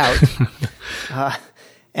 uncertainty, and doubt.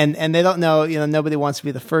 And they don't know, nobody wants to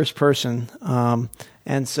be the first person.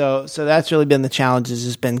 And so that's really been the challenge,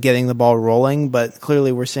 has been getting the ball rolling, but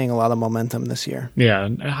clearly we're seeing a lot of momentum this year. Yeah.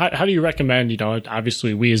 How do you recommend,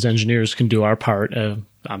 obviously we as engineers can do our part.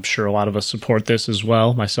 I'm sure a lot of us support this as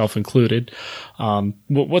well, myself included.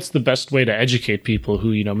 What's the best way to educate people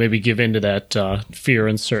who, maybe give into that fear,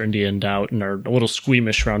 uncertainty, and doubt and are a little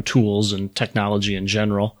squeamish around tools and technology in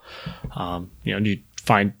general? Do you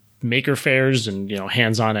find maker fairs and,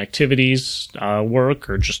 hands-on activities work,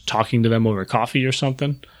 or just talking to them over coffee or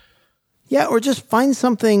something? Yeah, or just find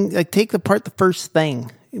something, take apart the first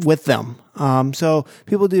thing with them. So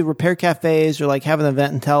people do repair cafes, or have an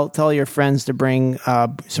event and tell your friends to bring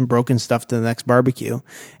some broken stuff to the next barbecue.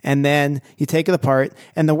 And then you take it apart,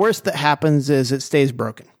 and the worst that happens is it stays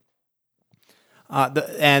broken.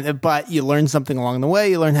 But you learn something along the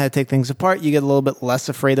way. You learn how to take things apart. You get a little bit less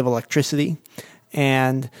afraid of electricity.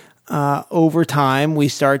 And over time, we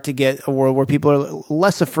start to get a world where people are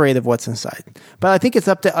less afraid of what's inside. But I think it's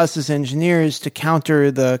up to us as engineers to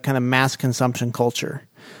counter the kind of mass consumption culture.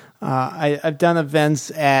 I've done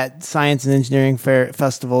events at science and engineering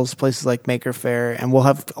festivals, places like Maker Faire, and we'll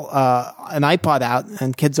have an iPod out,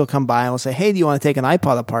 and kids will come by and we'll say, "Hey, do you want to take an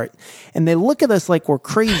iPod apart?" And they look at us like we're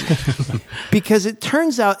crazy because it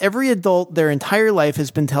turns out every adult their entire life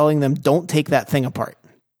has been telling them, "Don't take that thing apart."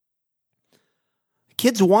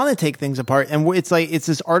 Kids want to take things apart, and it's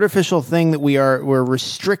this artificial thing that we're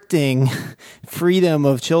restricting freedom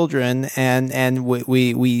of children, and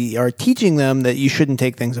we are teaching them that you shouldn't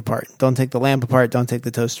take things apart. Don't take the lamp apart. Don't take the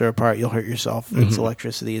toaster apart. You'll hurt yourself. Mm-hmm. It's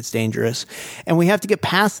electricity. It's dangerous. And we have to get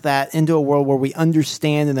past that into a world where we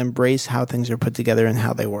understand and embrace how things are put together and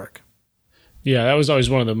how they work. Yeah, that was always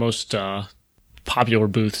one of the most popular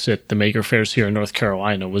booths at the Maker Fairs here in North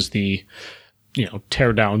Carolina, was the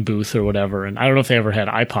tear down booth or whatever. And I don't know if they ever had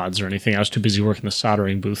iPods or anything. I was too busy working the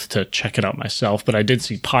soldering booth to check it out myself, but I did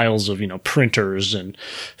see piles of, printers and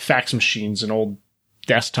fax machines and old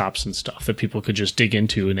desktops and stuff that people could just dig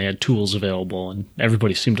into, and they had tools available, and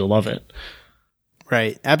everybody seemed to love it.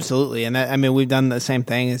 Right. Absolutely. And we've done the same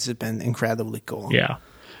thing. It's been incredibly cool. Yeah.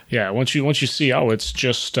 Yeah. Once you see, it's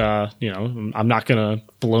just, I'm not going to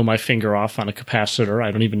blow my finger off on a capacitor. I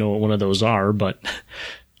don't even know what one of those are, but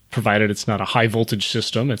provided it's not a high voltage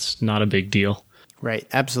system, it's not a big deal. Right.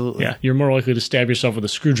 Absolutely. Yeah. You're more likely to stab yourself with a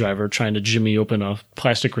screwdriver trying to jimmy open a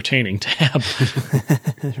plastic retaining tab.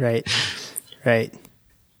 Right. Right.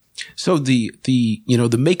 So the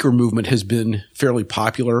maker movement has been fairly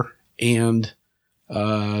popular, and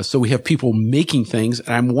so we have people making things.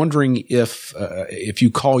 And I'm wondering if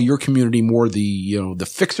you call your community more the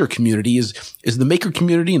fixer community, is the maker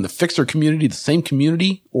community and the fixer community the same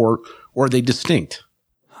community, or are they distinct?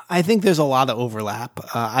 I think there's a lot of overlap.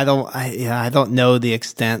 I don't know the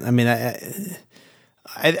extent. I mean,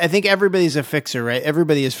 I think everybody's a fixer, right?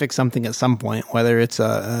 Everybody has fixed something at some point, whether it's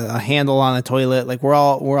a handle on a toilet. Like we're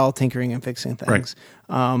all tinkering and fixing things.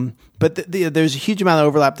 Right. But there's a huge amount of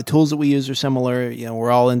overlap. The tools that we use are similar.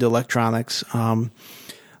 We're all into electronics.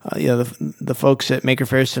 The folks at Maker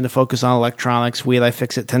Faire tend to focus on electronics. We at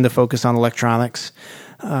iFixit tend to focus on electronics.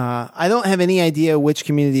 I don't have any idea which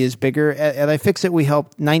community is bigger. At iFixit, we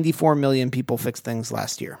helped 94 million people fix things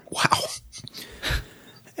last year. Wow.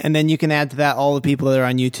 And then you can add to that all the people that are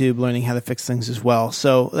on YouTube learning how to fix things as well.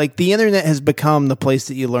 So like the internet has become the place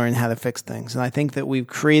that you learn how to fix things. And I think that we've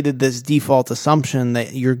created this default assumption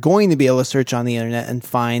that you're going to be able to search on the internet and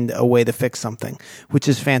find a way to fix something, which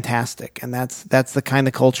is fantastic. And that's the kind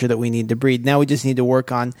of culture that we need to breed. Now we just need to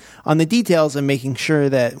work on the details and making sure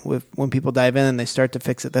that when people dive in and they start to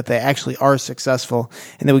fix it, that they actually are successful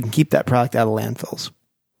and that we can keep that product out of landfills.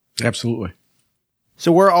 Absolutely.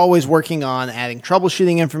 So we're always working on adding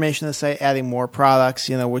troubleshooting information to the site, adding more products.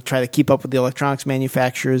 We try to keep up with the electronics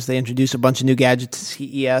manufacturers. They introduce a bunch of new gadgets to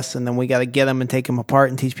CES, and then we got to get them and take them apart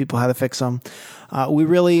and teach people how to fix them. We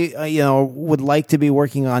really, would like to be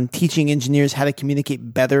working on teaching engineers how to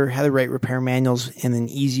communicate better, how to write repair manuals in an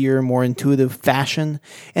easier, more intuitive fashion,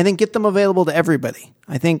 and then get them available to everybody.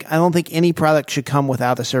 I don't think any product should come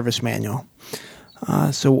without a service manual.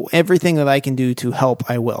 So everything that I can do to help,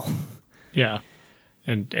 I will. Yeah.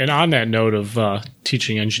 And on that note of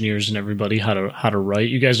teaching engineers and everybody how to write,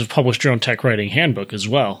 you guys have published your own tech writing handbook as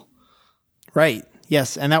well. Right.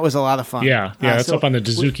 Yes, and that was a lot of fun. Yeah, that's up on the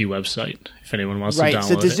Dazuki website if anyone wants to download it. Right.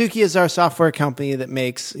 So Dazuki is our software company that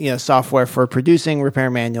makes software for producing repair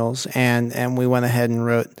manuals, and we went ahead and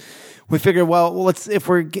wrote. We figured, well, if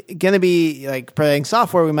we're going to be like providing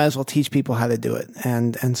software, we might as well teach people how to do it.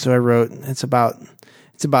 And so I wrote. It's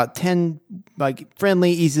about 10 like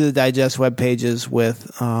friendly, easy to digest web pages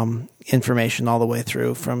with information all the way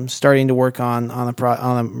through, from starting to work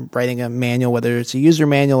on writing a manual, whether it's a user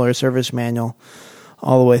manual or a service manual,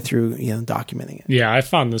 all the way through documenting it. Yeah, I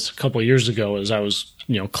found this a couple of years ago as I was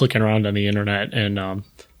clicking around on the internet, and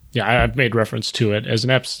I've made reference to it as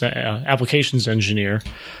an applications engineer.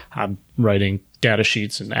 I'm writing data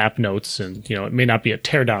sheets and app notes, and it may not be a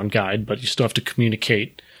teardown guide, but you still have to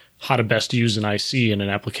communicate how to best use an IC in an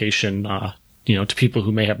application, to people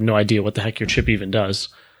who may have no idea what the heck your chip even does.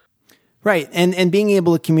 Right. And being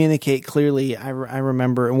able to communicate clearly. I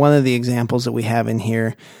remember one of the examples that we have in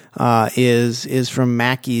here, is from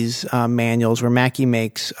Mackie's, manuals, where Mackie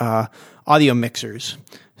makes, audio mixers.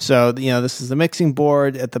 So, this is the mixing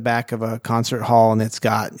board at the back of a concert hall, and it's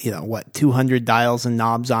got, 200 dials and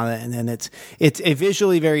knobs on it. And then it's a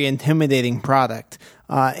visually very intimidating product.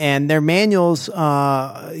 And their manuals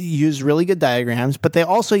use really good diagrams, but they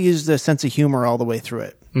also use the sense of humor all the way through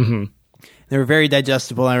it. Mm-hmm. They were very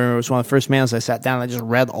digestible. I remember it was one of the first manuals I sat down and I just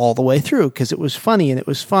read all the way through because it was funny and it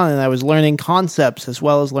was fun, and I was learning concepts as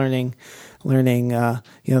well as learning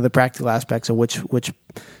the practical aspects of which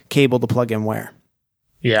cable to plug in where.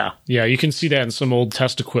 Yeah, you can see that in some old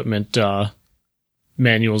test equipment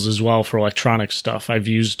manuals as well for electronic stuff. I've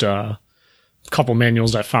used a couple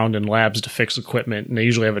manuals I found in labs to fix equipment, and they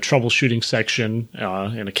usually have a troubleshooting section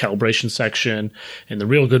and a calibration section, and the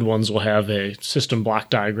real good ones will have a system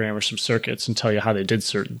block diagram or some circuits and tell you how they did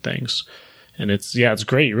certain things. And it's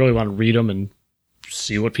great. You really want to read them and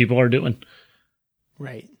see what people are doing.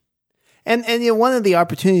 Right. And one of the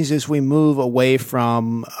opportunities as we move away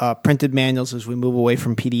from printed manuals, as we move away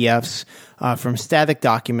from PDFs, from static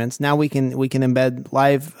documents, now we can embed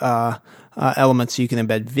live elements. So you can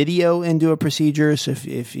embed video into a procedure. So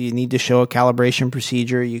if you need to show a calibration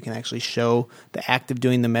procedure, you can actually show the act of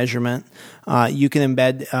doing the measurement. You can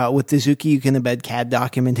embed with Dazuki, you can embed CAD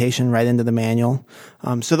documentation right into the manual.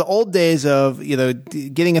 So the old days of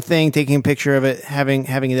getting a thing, taking a picture of it, having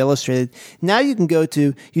it illustrated. Now you can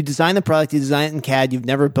you design the product, you design it in CAD. You've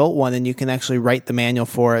never built one, and you can actually write the manual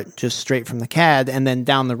for it just straight from the CAD. And then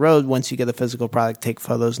down the road, once you get a physical product, take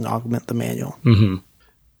photos and augment the manual. Mm-hmm.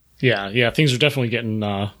 Yeah, things are definitely getting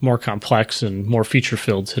more complex and more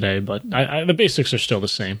feature-filled today, but the basics are still the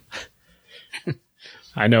same.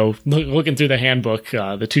 I know, looking through the handbook,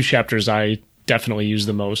 the two chapters I definitely use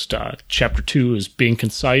the most, Chapter 2 is being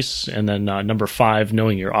concise, and then number 5,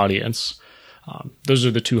 knowing your audience. Those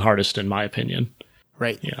are the two hardest in my opinion.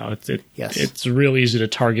 Right. Yes. It's real easy to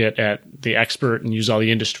target at the expert and use all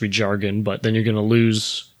the industry jargon, but then you're going to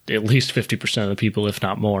lose at least 50% of the people, if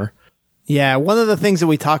not more. Yeah, one of the things that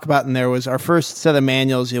we talk about in there was our first set of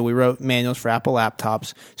manuals. We wrote manuals for Apple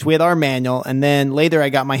laptops. So we had our manual, and then later I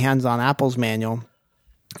got my hands on Apple's manual.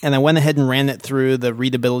 And I went ahead and ran it through the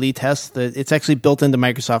readability test. It's actually built into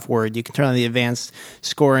Microsoft Word. You can turn on the advanced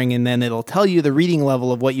scoring, and then it'll tell you the reading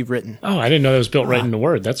level of what you've written. Oh, I didn't know that was built right into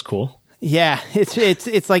Word. That's cool. Yeah,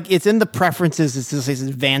 it's like it's in the preferences. It's just this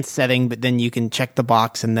advanced setting, but then you can check the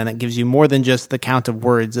box, and then it gives you more than just the count of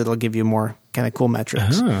words. It'll give you more kind of cool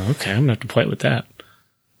metrics. Oh, okay. I'm going to have to play with that.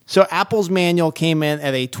 So Apple's manual came in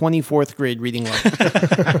at a 24th grade reading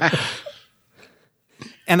level.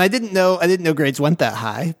 And I didn't know grades went that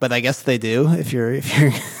high, but I guess they do if you're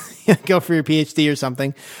go for your PhD or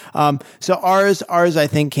something. So ours I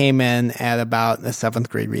think came in at about a 7th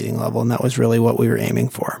grade reading level, and that was really what we were aiming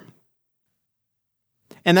for.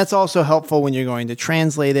 And that's also helpful when you're going to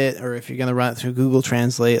translate it, or if you're going to run it through Google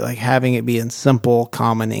Translate, like having it be in simple,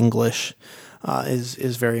 common English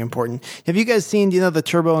is very important. Have you guys seen, the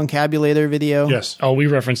Turbo Encabulator video? Yes. Oh, we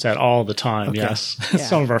reference that all the time. Okay. Yes. Yeah.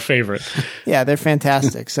 Some of our favorite. Yeah, they're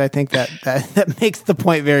fantastic. So I think that makes the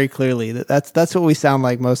point very clearly. That's what we sound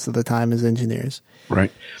like most of the time as engineers.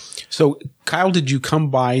 Right. So, Kyle, did you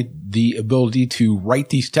come by the ability to write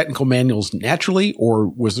these technical manuals naturally, or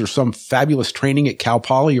was there some fabulous training at Cal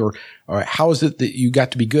Poly, or how is it that you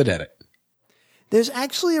got to be good at it? There's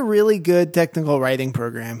actually a really good technical writing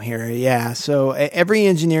program here. Yeah. So every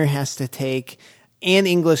engineer has to take an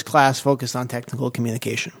English class focused on technical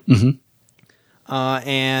communication. Mm-hmm.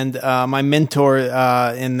 And my mentor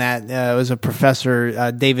in that was a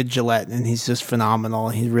professor, David Gillette, and he's just phenomenal.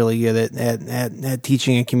 He's really good at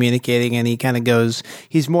teaching and communicating, and he kind of goes,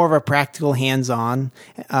 he's more of a practical hands-on,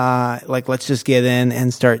 like let's just get in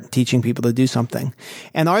and start teaching people to do something.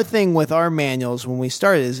 And our thing with our manuals when we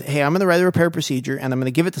started is, hey, I'm going to write a repair procedure, and I'm going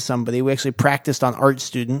to give it to somebody. We actually practiced on art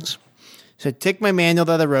students. So I take my manual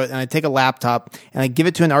that I wrote, and I take a laptop, and I give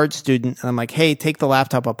it to an art student, and I'm like, hey, take the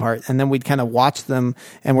laptop apart. And then we'd kind of watch them,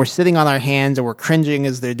 and we're sitting on our hands, and we're cringing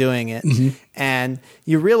as they're doing it. Mm-hmm. And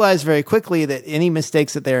you realize very quickly that any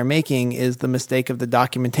mistakes that they are making is the mistake of the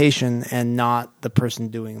documentation and not the person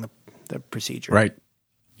doing the procedure. Right.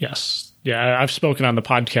 Yes. Yeah, I've spoken on the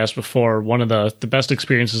podcast before. One of the best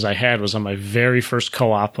experiences I had was on my very first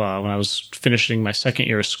co-op when I was finishing my second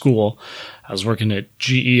year of school. I was working at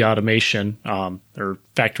GE Automation, or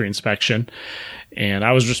factory inspection, and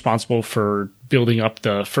I was responsible for building up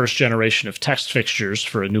the first generation of text fixtures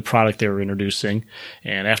for a new product they were introducing.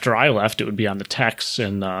 And after I left, it would be on the techs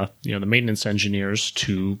and the maintenance engineers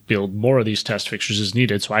to build more of these test fixtures as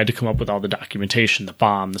needed. So I had to come up with all the documentation, the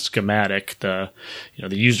BOM, the schematic, the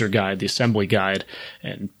user guide, the assembly guide.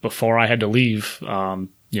 And before I had to leave, I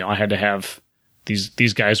had to have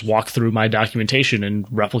these guys walk through my documentation and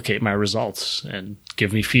replicate my results and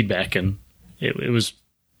give me feedback. And it was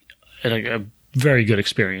a very good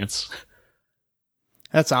experience.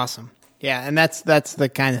 That's awesome. Yeah, and that's the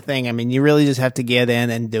kind of thing. I mean, you really just have to get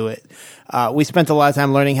in and do it. We spent a lot of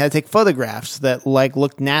time learning how to take photographs that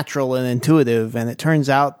looked natural and intuitive, and it turns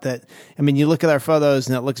out that, I mean, you look at our photos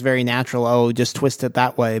and it looks very natural. Oh, just twist it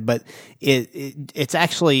that way, but it's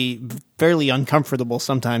actually fairly uncomfortable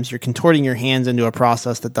sometimes. You're contorting your hands into a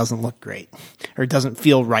process that doesn't look great or doesn't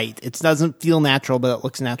feel right. It doesn't feel natural, but it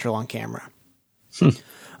looks natural on camera.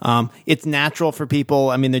 It's natural for people.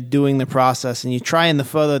 I mean, they're doing the process, and you try in the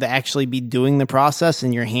photo to actually be doing the process,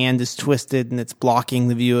 and your hand is twisted and it's blocking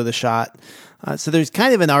the view of the shot. So there's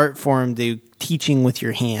kind of an art form to teaching with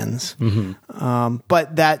your hands. Mm-hmm.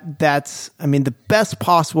 But that's, I mean, the best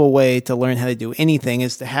possible way to learn how to do anything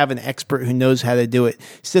is to have an expert who knows how to do it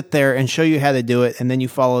sit there and show you how to do it, and then you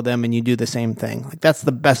follow them and you do the same thing. Like, that's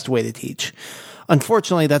the best way to teach.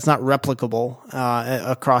 Unfortunately, that's not replicable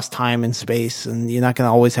across time and space, and you're not going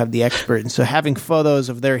to always have the expert. And so having photos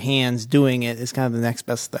of their hands doing it is kind of the next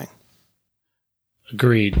best thing.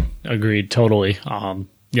 Agreed. Totally.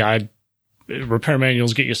 Repair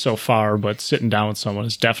manuals get you so far, but sitting down with someone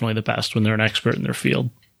is definitely the best when they're an expert in their field.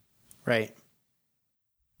 Right.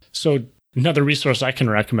 So another resource I can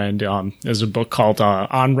recommend is a book called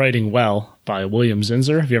On Writing Well by William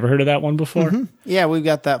Zinsser. Have you ever heard of that one before? Mm-hmm. Yeah, we've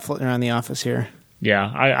got that floating around the office here.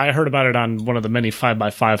 Yeah, I heard about it on one of the many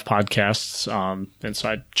 5x5 podcasts, and so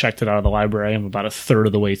I checked it out of the library. I'm about a third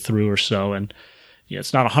of the way through or so, and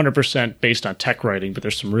it's not 100% based on tech writing, but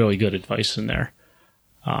there's some really good advice in there.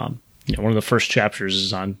 One of the first chapters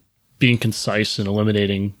is on being concise and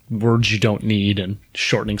eliminating words you don't need and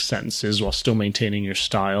shortening sentences while still maintaining your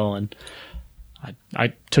style. And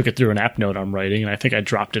I took it through an app note I'm writing, and I think I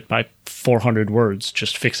dropped it by 400 words,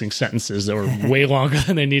 just fixing sentences that were way longer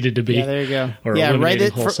than they needed to be. Yeah, there you go. Write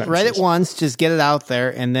it once, just get it out there,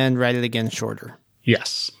 and then write it again shorter.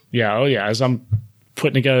 Yes. Yeah. Oh, yeah. As I'm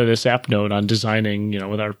putting together this app note on designing,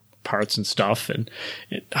 with our parts and stuff. And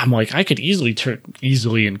I'm like, I could easily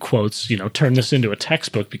in quotes, turn this into a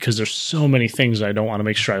textbook because there's so many things I don't want to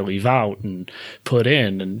make sure I leave out and put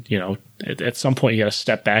in. And, at some point you got to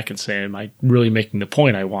step back and say, am I really making the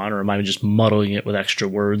point I want, or am I just muddling it with extra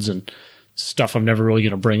words and stuff I'm never really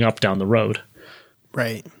going to bring up down the road?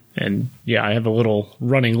 Right. And yeah, I have a little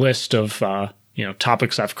running list of,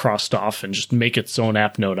 topics I've crossed off and just make its own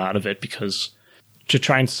app note out of it, because to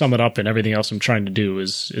try and sum it up and everything else I'm trying to do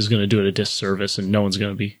is going to do it a disservice, and no one's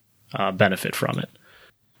going to be benefit from it.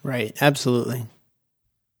 Right. Absolutely.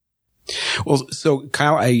 Well, so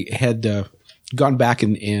Kyle, I had gone back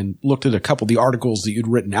and looked at a couple of the articles that you'd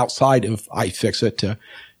written outside of iFixit.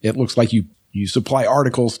 It looks like you supply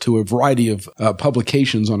articles to a variety of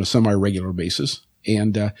publications on a semi-regular basis.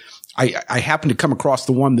 And I happened to come across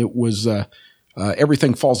the one that was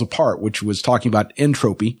Everything Falls Apart, which was talking about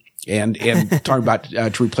entropy and talking about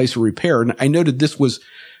to replace or repair. And I noted this was,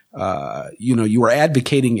 you were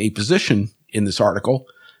advocating a position in this article,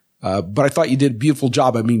 but I thought you did a beautiful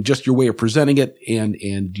job. I mean, just your way of presenting it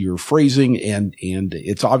and your phrasing, and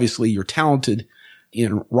it's obviously you're talented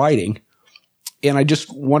in writing. And I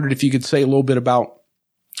just wondered if you could say a little bit about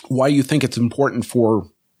why you think it's important for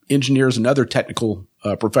engineers and other technical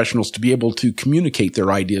professionals to be able to communicate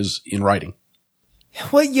their ideas in writing.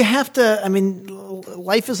 Well, you have to,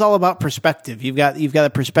 life is all about perspective. You've got a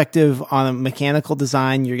perspective on a mechanical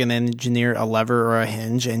design. You're going to engineer a lever or a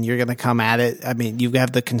hinge, and you're going to come at it. You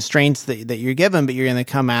have the constraints that you're given, but you're going to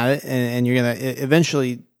come at it, and you're going to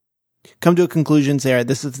eventually come to a conclusion, say, all right,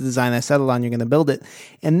 this is the design I settled on. You're going to build it.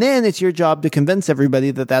 And then it's your job to convince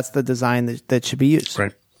everybody that that's the design that should be used.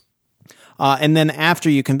 Right. And then after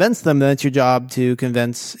you convince them, then it's your job to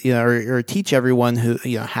convince, or teach everyone who,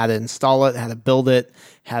 how to install it, how to build it,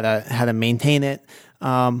 how to maintain it.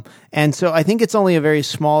 And so I think it's only a very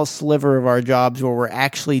small sliver of our jobs where we're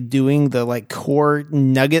actually doing the core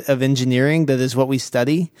nugget of engineering that is what we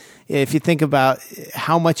study. If you think about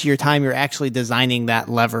how much of your time you're actually designing that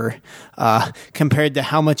lever, compared to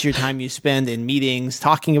how much of your time you spend in meetings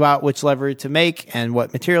talking about which lever to make and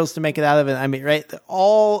what materials to make it out of it. Right?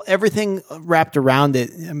 Everything wrapped around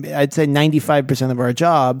it. I'd say 95% of our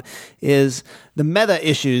job is the meta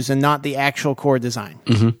issues and not the actual core design.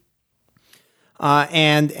 Mm-hmm.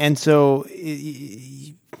 And so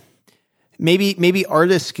maybe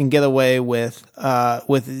artists can get away with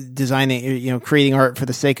designing, creating art for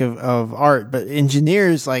the sake of art, but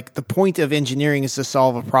engineers, the point of engineering is to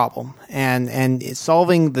solve a problem, and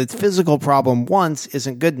solving the physical problem once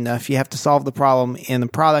isn't good enough. You have to solve the problem in the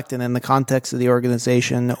product and in the context of the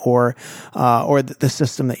organization or the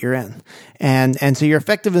system that you're in. And so your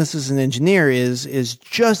effectiveness as an engineer is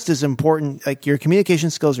just as important. Your communication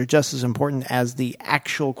skills are just as important as the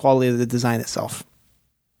actual quality of the design itself.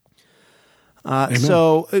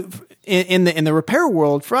 So in the repair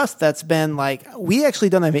world, for us, that's been we actually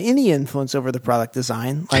don't have any influence over the product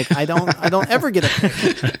design. I don't ever get to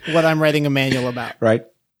pick what I'm writing a manual about. Right.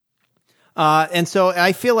 And so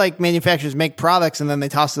I feel like manufacturers make products and then they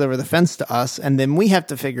toss it over the fence to us, and then we have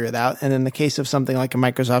to figure it out. And in the case of something like a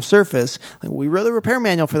Microsoft Surface, we wrote a repair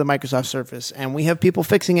manual for the Microsoft Surface, and we have people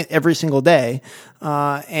fixing it every single day.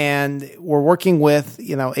 And we're working with,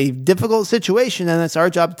 a difficult situation, and it's our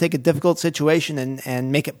job to take a difficult situation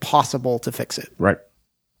and make it possible to fix it. Right.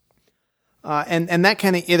 And that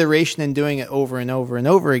kind of iteration and doing it over and over and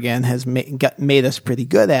over again has made us pretty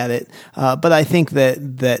good at it. But I think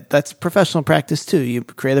that's professional practice too. You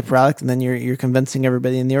create a product and then you're convincing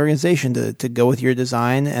everybody in the organization to go with your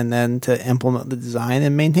design and then to implement the design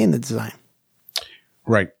and maintain the design.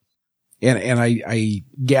 Right. And I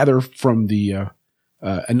gather from the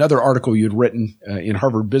another article you'd written in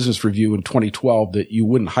Harvard Business Review in 2012 that you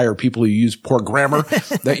wouldn't hire people who use poor grammar,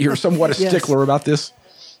 that you're somewhat a stickler about this.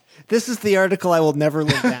 This is the article I will never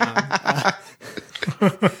live down.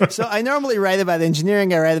 So I normally write about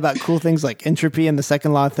engineering. I write about cool things like entropy and the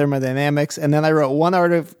second law of thermodynamics. And then I wrote one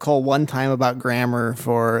article one time about grammar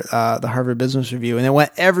for the Harvard Business Review. And it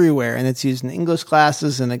went everywhere. And it's used in English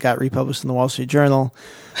classes. And it got republished in the Wall Street Journal.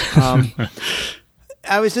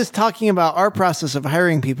 I was just talking about our process of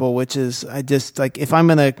hiring people, which is if I'm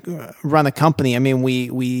going to run a company,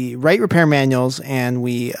 we write repair manuals and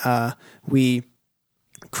we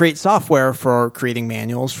create software for creating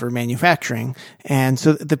manuals for manufacturing. And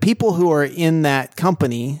so the people who are in that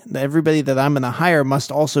company, everybody that I'm going to hire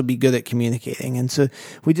must also be good at communicating. And so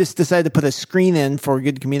we just decided to put a screen in for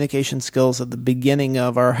good communication skills at the beginning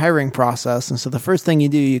of our hiring process. And so the first thing you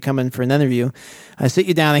do, you come in for an interview. I sit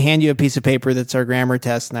you down, I hand you a piece of paper that's our grammar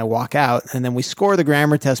test, and I walk out. And then we score the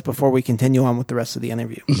grammar test before we continue on with the rest of the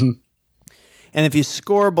interview. Mm-hmm. And if you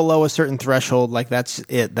score below a certain threshold, like that's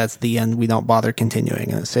it. That's the end. We don't bother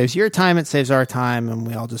continuing. And it saves your time. It saves our time. And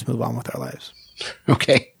we all just move on with our lives.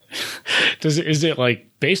 Okay. Is it like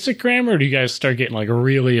basic grammar, or do you guys start getting like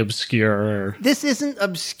really obscure? This isn't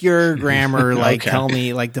obscure grammar. Like Okay. tell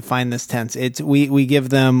me, like define this tense. It's we give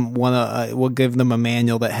them we'll give them a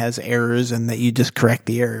manual that has errors and that you just correct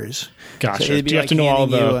the errors. Gotcha. So it'd be Do you have like to know all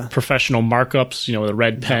handing you the professional markups? You know, with a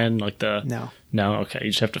red pen, like the No. Okay,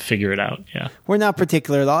 you just have to figure it out. Yeah. We're not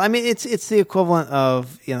particular at all. I mean, it's the equivalent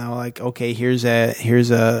of, like, okay, here's a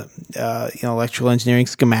electrical engineering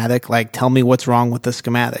schematic. Like, tell me what's wrong with the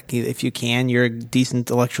schematic. If you can, you're a decent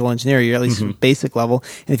electrical engineer. You're at least basic level.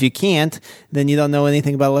 And if you can't, then you don't know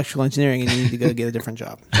anything about electrical engineering, and you need to go get a different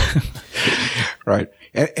job. Right.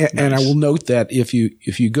 And I will note that if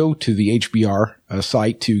you go to the HBR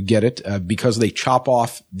site to get it, because they chop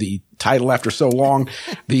off the title after so long,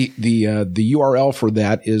 the URL for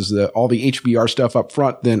that is all the HBR stuff up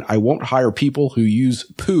front, then I won't hire people who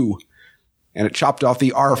use poo, and it chopped off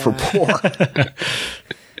the R for poor.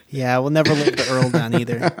 Yeah, we'll never live the Earl down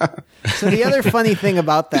either. So the other funny thing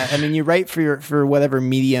about that, I mean, you write for whatever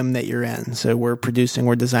medium that you're in. So we're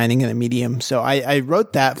designing in a medium. So I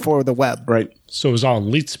wrote that for the web. Right. So it was all in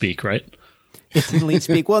LeetSpeak, right? It's in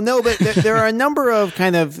LeetSpeak. Well, no, but there are a number of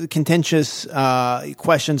kind of contentious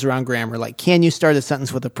questions around grammar, like can you start a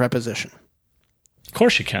sentence with a preposition? Of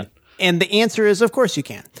course you can. And the answer is, of course you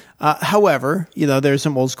can. However, there's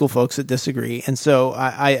some old school folks that disagree. And so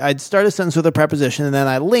I'd start a sentence with a preposition, and then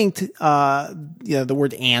I linked, the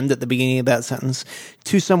word and at the beginning of that sentence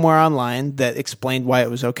to somewhere online that explained why it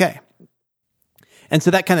was okay. And so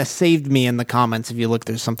that kind of saved me in the comments. If you look,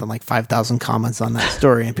 there's something like 5,000 comments on that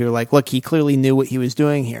story. And people are like, look, he clearly knew what he was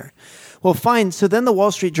doing here. Well, fine. So then the Wall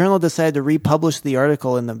Street Journal decided to republish the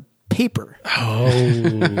article in the paper. Oh.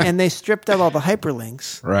 And they stripped out all the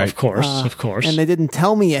hyperlinks. Right. Of course. And they didn't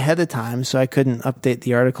tell me ahead of time, so I couldn't update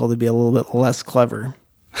the article to be a little bit less clever.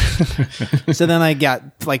 So then I got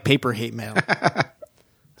like paper hate mail.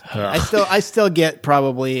 I still get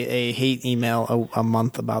probably a hate email a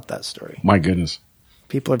month about that story. My goodness.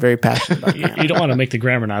 People are very passionate about that. You don't want to make the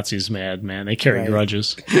grammar Nazis mad, man. They carry Right.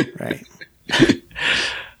 grudges. Right.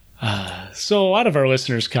 So a lot of our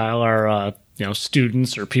listeners, Kyle, are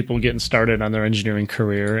students or people getting started on their engineering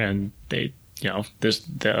career, and they,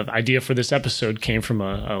 the idea for this episode came from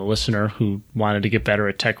a listener who wanted to get better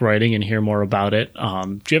at tech writing and hear more about it. Do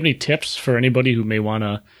you have any tips for anybody who may want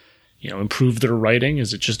to, improve their writing?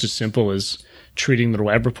 Is it just as simple as treating their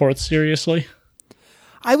web reports seriously?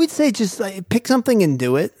 I would say just pick something and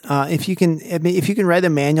do it. If you can write a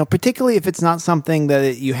manual, particularly if it's not something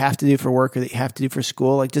that you have to do for work or that you have to do for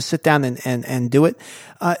school, like just sit down and do it.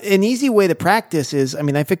 An easy way to practice is,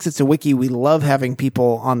 iFixit's a wiki. We love having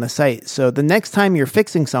people on the site. So the next time you're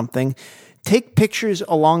fixing something, take pictures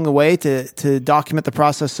along the way to document the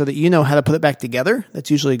process so that you know how to put it back together. That's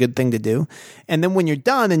usually a good thing to do. And then when you're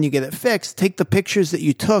done and you get it fixed, take the pictures that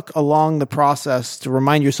you took along the process to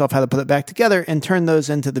remind yourself how to put it back together and turn those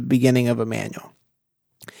into the beginning of a manual.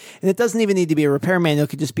 And it doesn't even need to be a repair manual. It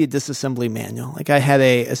could just be a disassembly manual. Like I had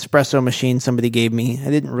a espresso machine somebody gave me. I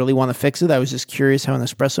didn't really want to fix it. I was just curious how an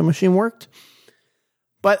espresso machine worked.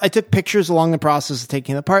 But I took pictures along the process of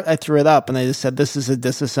taking it apart. I threw it up, and I just said, this is a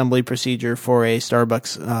disassembly procedure for a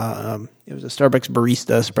Starbucks. It was a Starbucks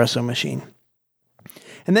barista espresso machine.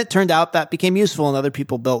 And that turned out that became useful, and other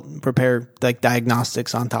people prepare like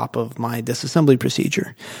diagnostics on top of my disassembly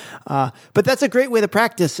procedure. But that's a great way to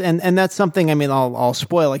practice, and that's something. I'll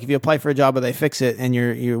spoil. Like if you apply for a job where they fix it, and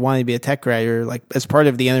you want to be a tech writer, like as part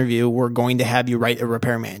of the interview, we're going to have you write a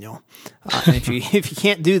repair manual. And if you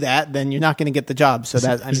can't do that, then you're not going to get the job. So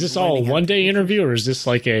Is this all a one-day interview, or is this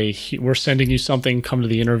like we're sending you something, come to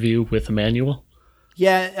the interview with a manual?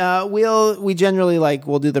 Yeah, we generally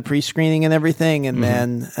we'll do the pre-screening and everything, and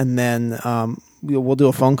then we'll do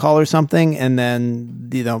a phone call or something, and then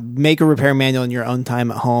make a repair manual in your own time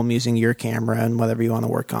at home using your camera and whatever you want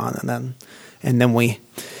to work on, and then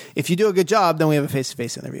if you do a good job, then we have a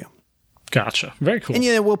face-to-face interview. Gotcha. Very cool.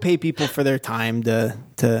 And we'll pay people for their time to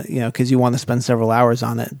because you want to spend several hours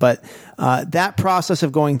on it. But that process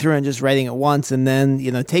of going through and just writing it once, and then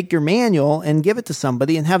take your manual and give it to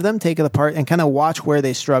somebody and have them take it apart and kind of watch where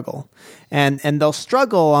they struggle, and they'll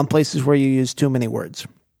struggle on places where you use too many words.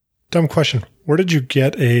 Dumb question. Where did you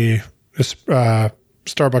get a Starbucks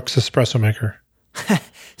espresso maker?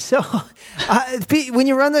 So when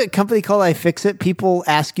you run a company called iFixit, people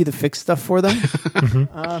ask you to fix stuff for them.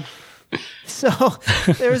 So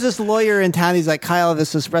there was this lawyer in town. He's like, Kyle,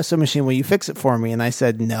 this espresso machine, will you fix it for me? And I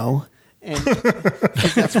said, no. And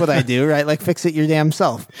that's what I do, right? Like, fix it your damn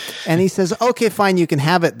self. And he says, okay, fine, you can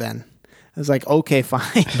have it then. I was like, okay,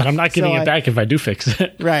 fine. But I'm not getting it back if I do fix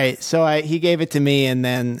it. Right. So he gave it to me, and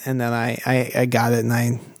then I got it, and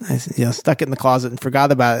I stuck it in the closet and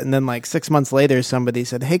forgot about it. And then like 6 months later, somebody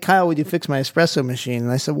said, "Hey, Kyle, would you fix my espresso machine?"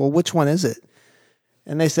 And I said, "Well, which one is it?"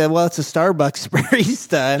 And they said, "Well, it's a Starbucks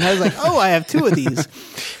barista." And I was like, "Oh, I have 2 of these."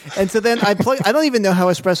 And so then I don't even know how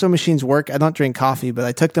espresso machines work. I don't drink coffee, but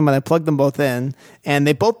I took them and I plugged them both in, and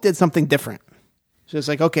they both did something different. So it's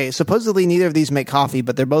like, okay, supposedly neither of these make coffee,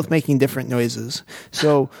 but they're both making different noises.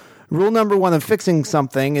 So rule number 1 of fixing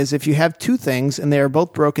something is if you have 2 things and they are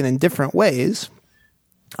both broken in different ways,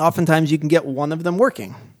 oftentimes you can get one of them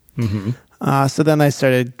working. Mm-hmm. So then I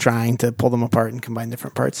started trying to pull them apart and combine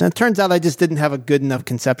different parts. And it turns out I just didn't have a good enough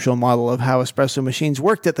conceptual model of how espresso machines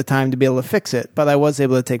worked at the time to be able to fix it. But I was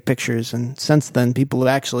able to take pictures. And since then, people have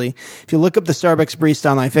actually, if you look up the Starbucks barista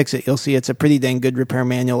on iFixit, you'll see it's a pretty dang good repair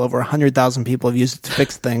manual. Over 100,000 people have used it to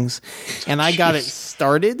fix things. And I got it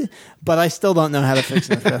started, but I still don't know how to fix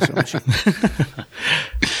an espresso machine.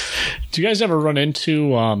 Do you guys ever run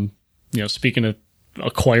into, speaking of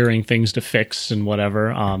acquiring things to fix and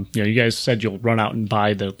whatever, you guys said you'll run out and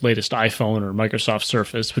buy the latest iPhone or Microsoft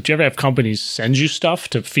Surface, but do you ever have companies send you stuff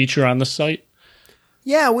to feature on the site?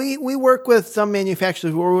 Yeah, we work with some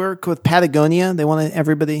manufacturers. We work with Patagonia. They wanted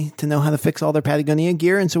everybody to know how to fix all their Patagonia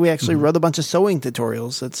gear, and so we actually wrote a bunch of sewing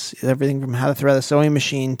tutorials. It's everything from how to thread a sewing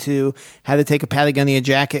machine to how to take a Patagonia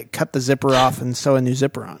jacket, cut the zipper off, and sew a new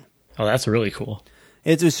zipper on. Oh, that's really cool.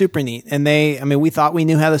 It was super neat. And we thought we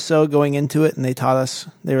knew how to sew going into it, and they taught us.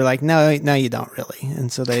 They were like, no, you don't really.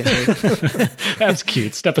 And so they that's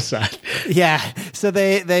cute. Step aside. Yeah. So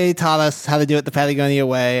they taught us how to do it the Patagonia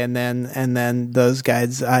way. And then those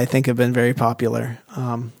guides, I think, have been very popular.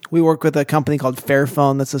 We work with a company called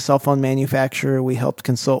Fairphone. That's a cell phone manufacturer. We helped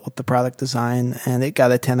consult with the product design, and it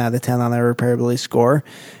got a 10 out of 10 on our repairability score.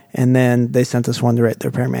 And then they sent us one to write the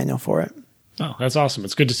repair manual for it. Oh, that's awesome.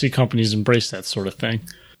 It's good to see companies embrace that sort of thing.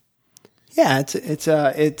 Yeah,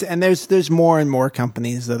 and there's more and more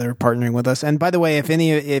companies that are partnering with us. And by the way, if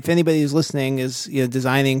anybody who's listening is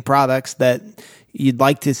designing products that you'd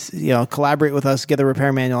like to collaborate with us, get a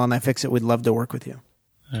repair manual on iFixit, we'd love to work with you.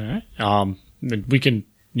 All right. We can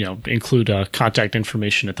include contact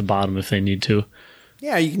information at the bottom if they need to.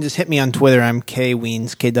 Yeah, you can just hit me on Twitter. I'm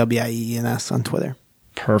Kwienes, Kwienes on Twitter.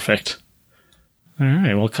 Perfect. All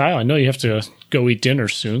right. Well, Kyle, I know you have to go eat dinner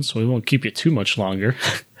soon, so we won't keep you too much longer.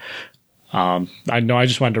 I know I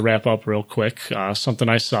just wanted to wrap up real quick. Something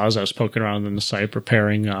I saw as I was poking around on the site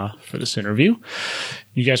preparing for this interview.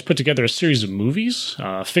 You guys put together a series of movies,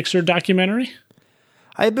 Fixer documentary.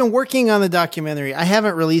 I've been working on the documentary. I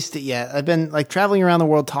haven't released it yet. I've been traveling around the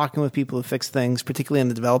world talking with people who fix things, particularly in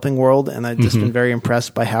the developing world, and I've just been very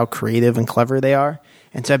impressed by how creative and clever they are.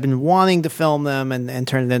 And so I've been wanting to film them and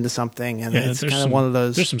turn it into something. And it's kind of one of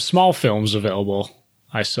those. There's some small films available,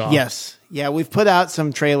 I saw. Yes. Yeah, we've put out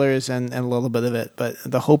some trailers and a little bit of it, but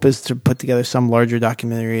the hope is to put together some larger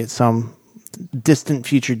documentary at some distant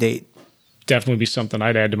future date. Definitely be something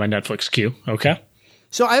I'd add to my Netflix queue. Okay.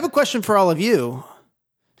 So I have a question for all of you.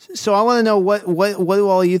 So I want to know what do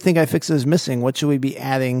all of you think iFixit is missing? What should we be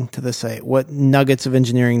adding to the site? What nuggets of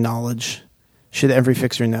engineering knowledge should every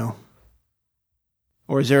fixer know?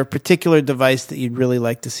 Or is there a particular device that you'd really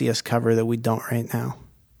like to see us cover that we don't right now?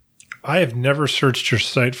 I have never searched your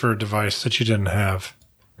site for a device that you didn't have.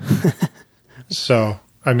 So,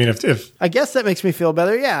 I mean, if I guess that makes me feel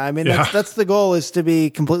better. Yeah, I mean, that's the goal, is to be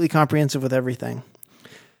completely comprehensive with everything.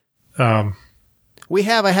 I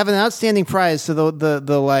have an outstanding prize. So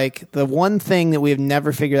the one thing that we have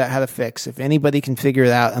never figured out how to fix, if anybody can figure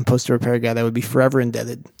it out and post a repair guide, I would be forever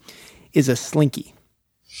indebted, is a Slinky.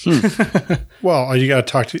 Well, you got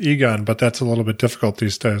to talk to Egon, but that's a little bit difficult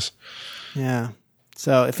these days. Yeah.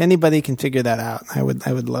 So if anybody can figure that out, I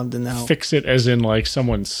would love to know. Fix it as in like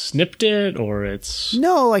someone snipped it, or it's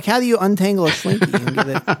no, like how do you untangle a Slinky and get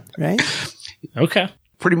it right? Okay.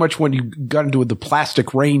 Pretty much when you got into the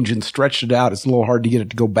plastic range and stretched it out, it's a little hard to get it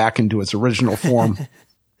to go back into its original form.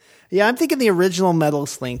 Yeah, I'm thinking the original metal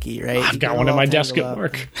Slinky, right? I've got one at my desk at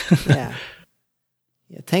work. Yeah.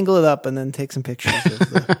 Yeah, tangle it up and then take some pictures of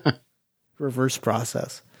the reverse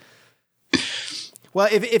process. Well,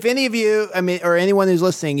 if any of you, or anyone who's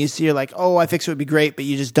listening, you're like, oh, iFixit would be great, but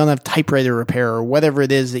you just don't have typewriter repair or whatever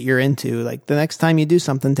it is that you're into. Like the next time you do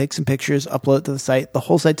something, take some pictures, upload it to the site. The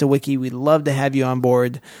whole site's a wiki. We'd love to have you on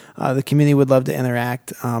board. The community would love to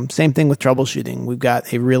interact. Same thing with troubleshooting. We've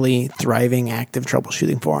got a really thriving, active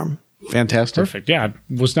troubleshooting forum. Fantastic. Perfect. Yeah, I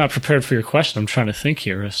was not prepared for your question. I'm trying to think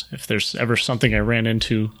here if there's ever something I ran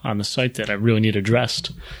into on the site that I really need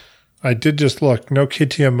addressed. I did just look. No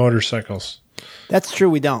KTM motorcycles. That's true.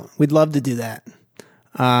 We don't. We'd love to do that.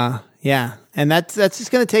 Yeah. And that's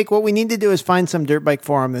just going to take, what we need to do is find some dirt bike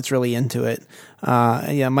forum that's really into it.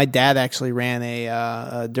 My dad actually ran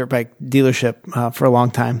a dirt bike dealership for a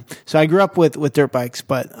long time. So I grew up with dirt bikes,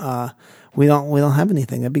 but we don't have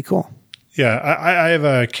anything. That'd be cool. Yeah, I have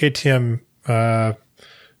a KTM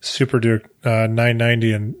Super Duke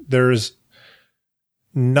 990, and there's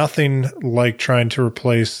nothing like trying to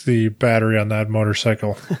replace the battery on that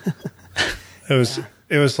motorcycle.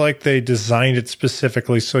 It was like they designed it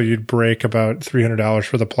specifically so you'd break about $300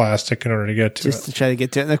 for the plastic in order to get to it. Just to try to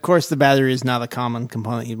get to it. And of course, the battery is not a common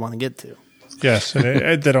component you'd want to get to. Yes,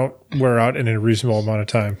 and they don't wear out in a reasonable amount of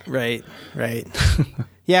time. Right.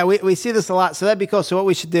 Yeah, we see this a lot, so that'd be cool. So what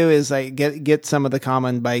we should do is like get some of the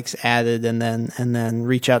common bikes added, and then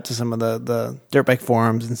reach out to some of the dirt bike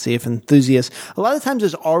forums and see if enthusiasts. A lot of times,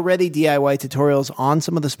 there's already DIY tutorials on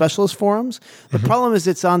some of the specialist forums. The problem is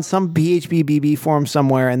it's on some BHB forum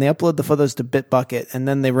somewhere, and they upload the photos to Bitbucket, and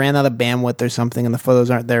then they ran out of bandwidth or something, and the photos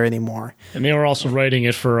aren't there anymore. And they were also writing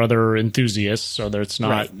it for other enthusiasts, so that it's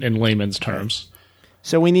not in layman's terms.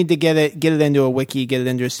 So we need to get it into a wiki, get it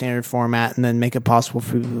into a standard format, and then make it possible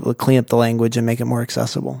for people to clean up the language and make it more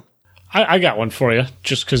accessible. I got one for you,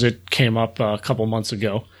 just because it came up a couple months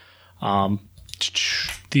ago.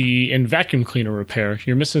 In vacuum cleaner repair,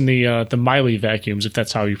 you're missing the Miele vacuums, if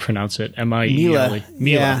that's how you pronounce it. Miele.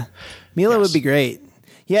 Yeah, Miele would be great.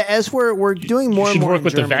 Yeah, as we're doing more and more. You should work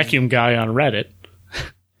with Germany. the vacuum guy on Reddit.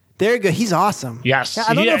 There you go. He's awesome. Yes. Yeah,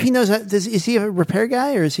 I don't know if he knows. Is he a repair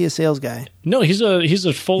guy or is he a sales guy? No, he's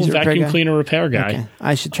a full vacuum cleaner repair guy. Okay.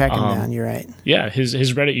 I should track him down. You're right. Yeah, his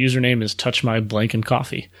Reddit username is Touch My Blank and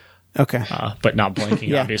Coffee. Okay. But not blanking,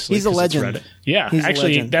 Yeah, obviously. he's a legend. Reddit. Yeah, He's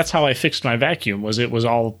actually, a legend. that's how I fixed my vacuum. It was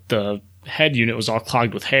all the head unit was all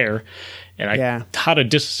clogged with hair, and how to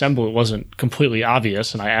disassemble it wasn't completely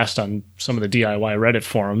obvious. And I asked on some of the DIY Reddit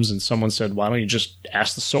forums, and someone said, "Why don't you just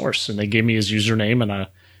ask the source?" And they gave me his username, and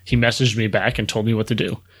he messaged me back and told me what to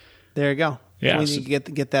do. There you go. Yeah, we need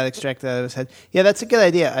to get that extracted out of his head. Yeah, that's a good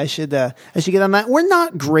idea. I should get on that. We're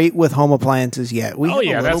not great with home appliances yet.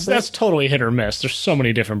 That's totally hit or miss. There's so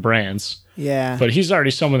many different brands. Yeah, but he's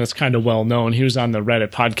already someone that's kind of well known. He was on the Reddit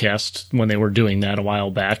podcast when they were doing that a while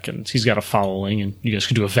back, and he's got a following. And you guys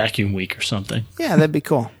could do a vacuum week or something. Yeah, that'd be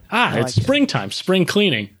cool. It's springtime, spring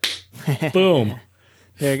cleaning. Boom.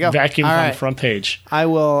 There you go. Vacuum on the front page. I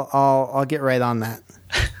will. I'll get right on that.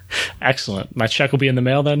 Excellent. My check will be in the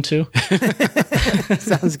mail then too.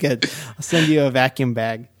 Sounds good. I'll send you a vacuum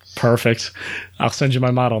bag. Perfect. I'll send you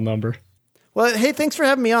my model number. Well, hey, thanks for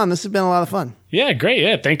having me on. This has been a lot of fun. Yeah, great.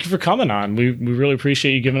 Yeah, thank you for coming on. We really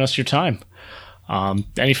appreciate you giving us your time.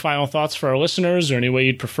 Any final thoughts for our listeners, or any way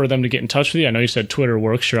you'd prefer them to get in touch with you? I know you said Twitter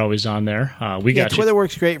works. You're always on there. Twitter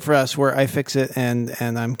works great for us. Where iFixit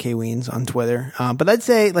and I'm K Weens on Twitter. But I'd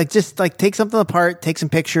say just take something apart, take some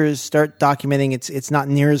pictures, start documenting. It's not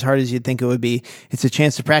near as hard as you'd think it would be. It's a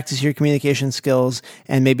chance to practice your communication skills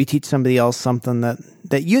and maybe teach somebody else something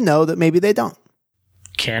that you know that maybe they don't.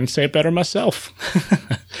 Can say it better myself.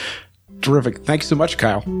 Terrific. Thanks so much,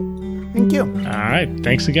 Kyle. Thank you. All right.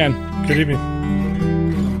 Thanks again. Good evening.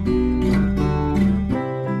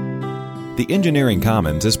 The Engineering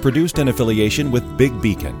Commons is produced in affiliation with Big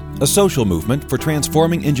Beacon, a social movement for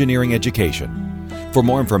transforming engineering education. For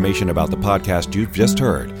more information about the podcast you've just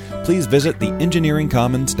heard, please visit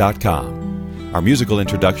theengineeringcommons.com. Our musical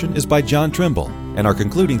introduction is by John Trimble, and our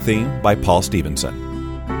concluding theme by Paul Stevenson.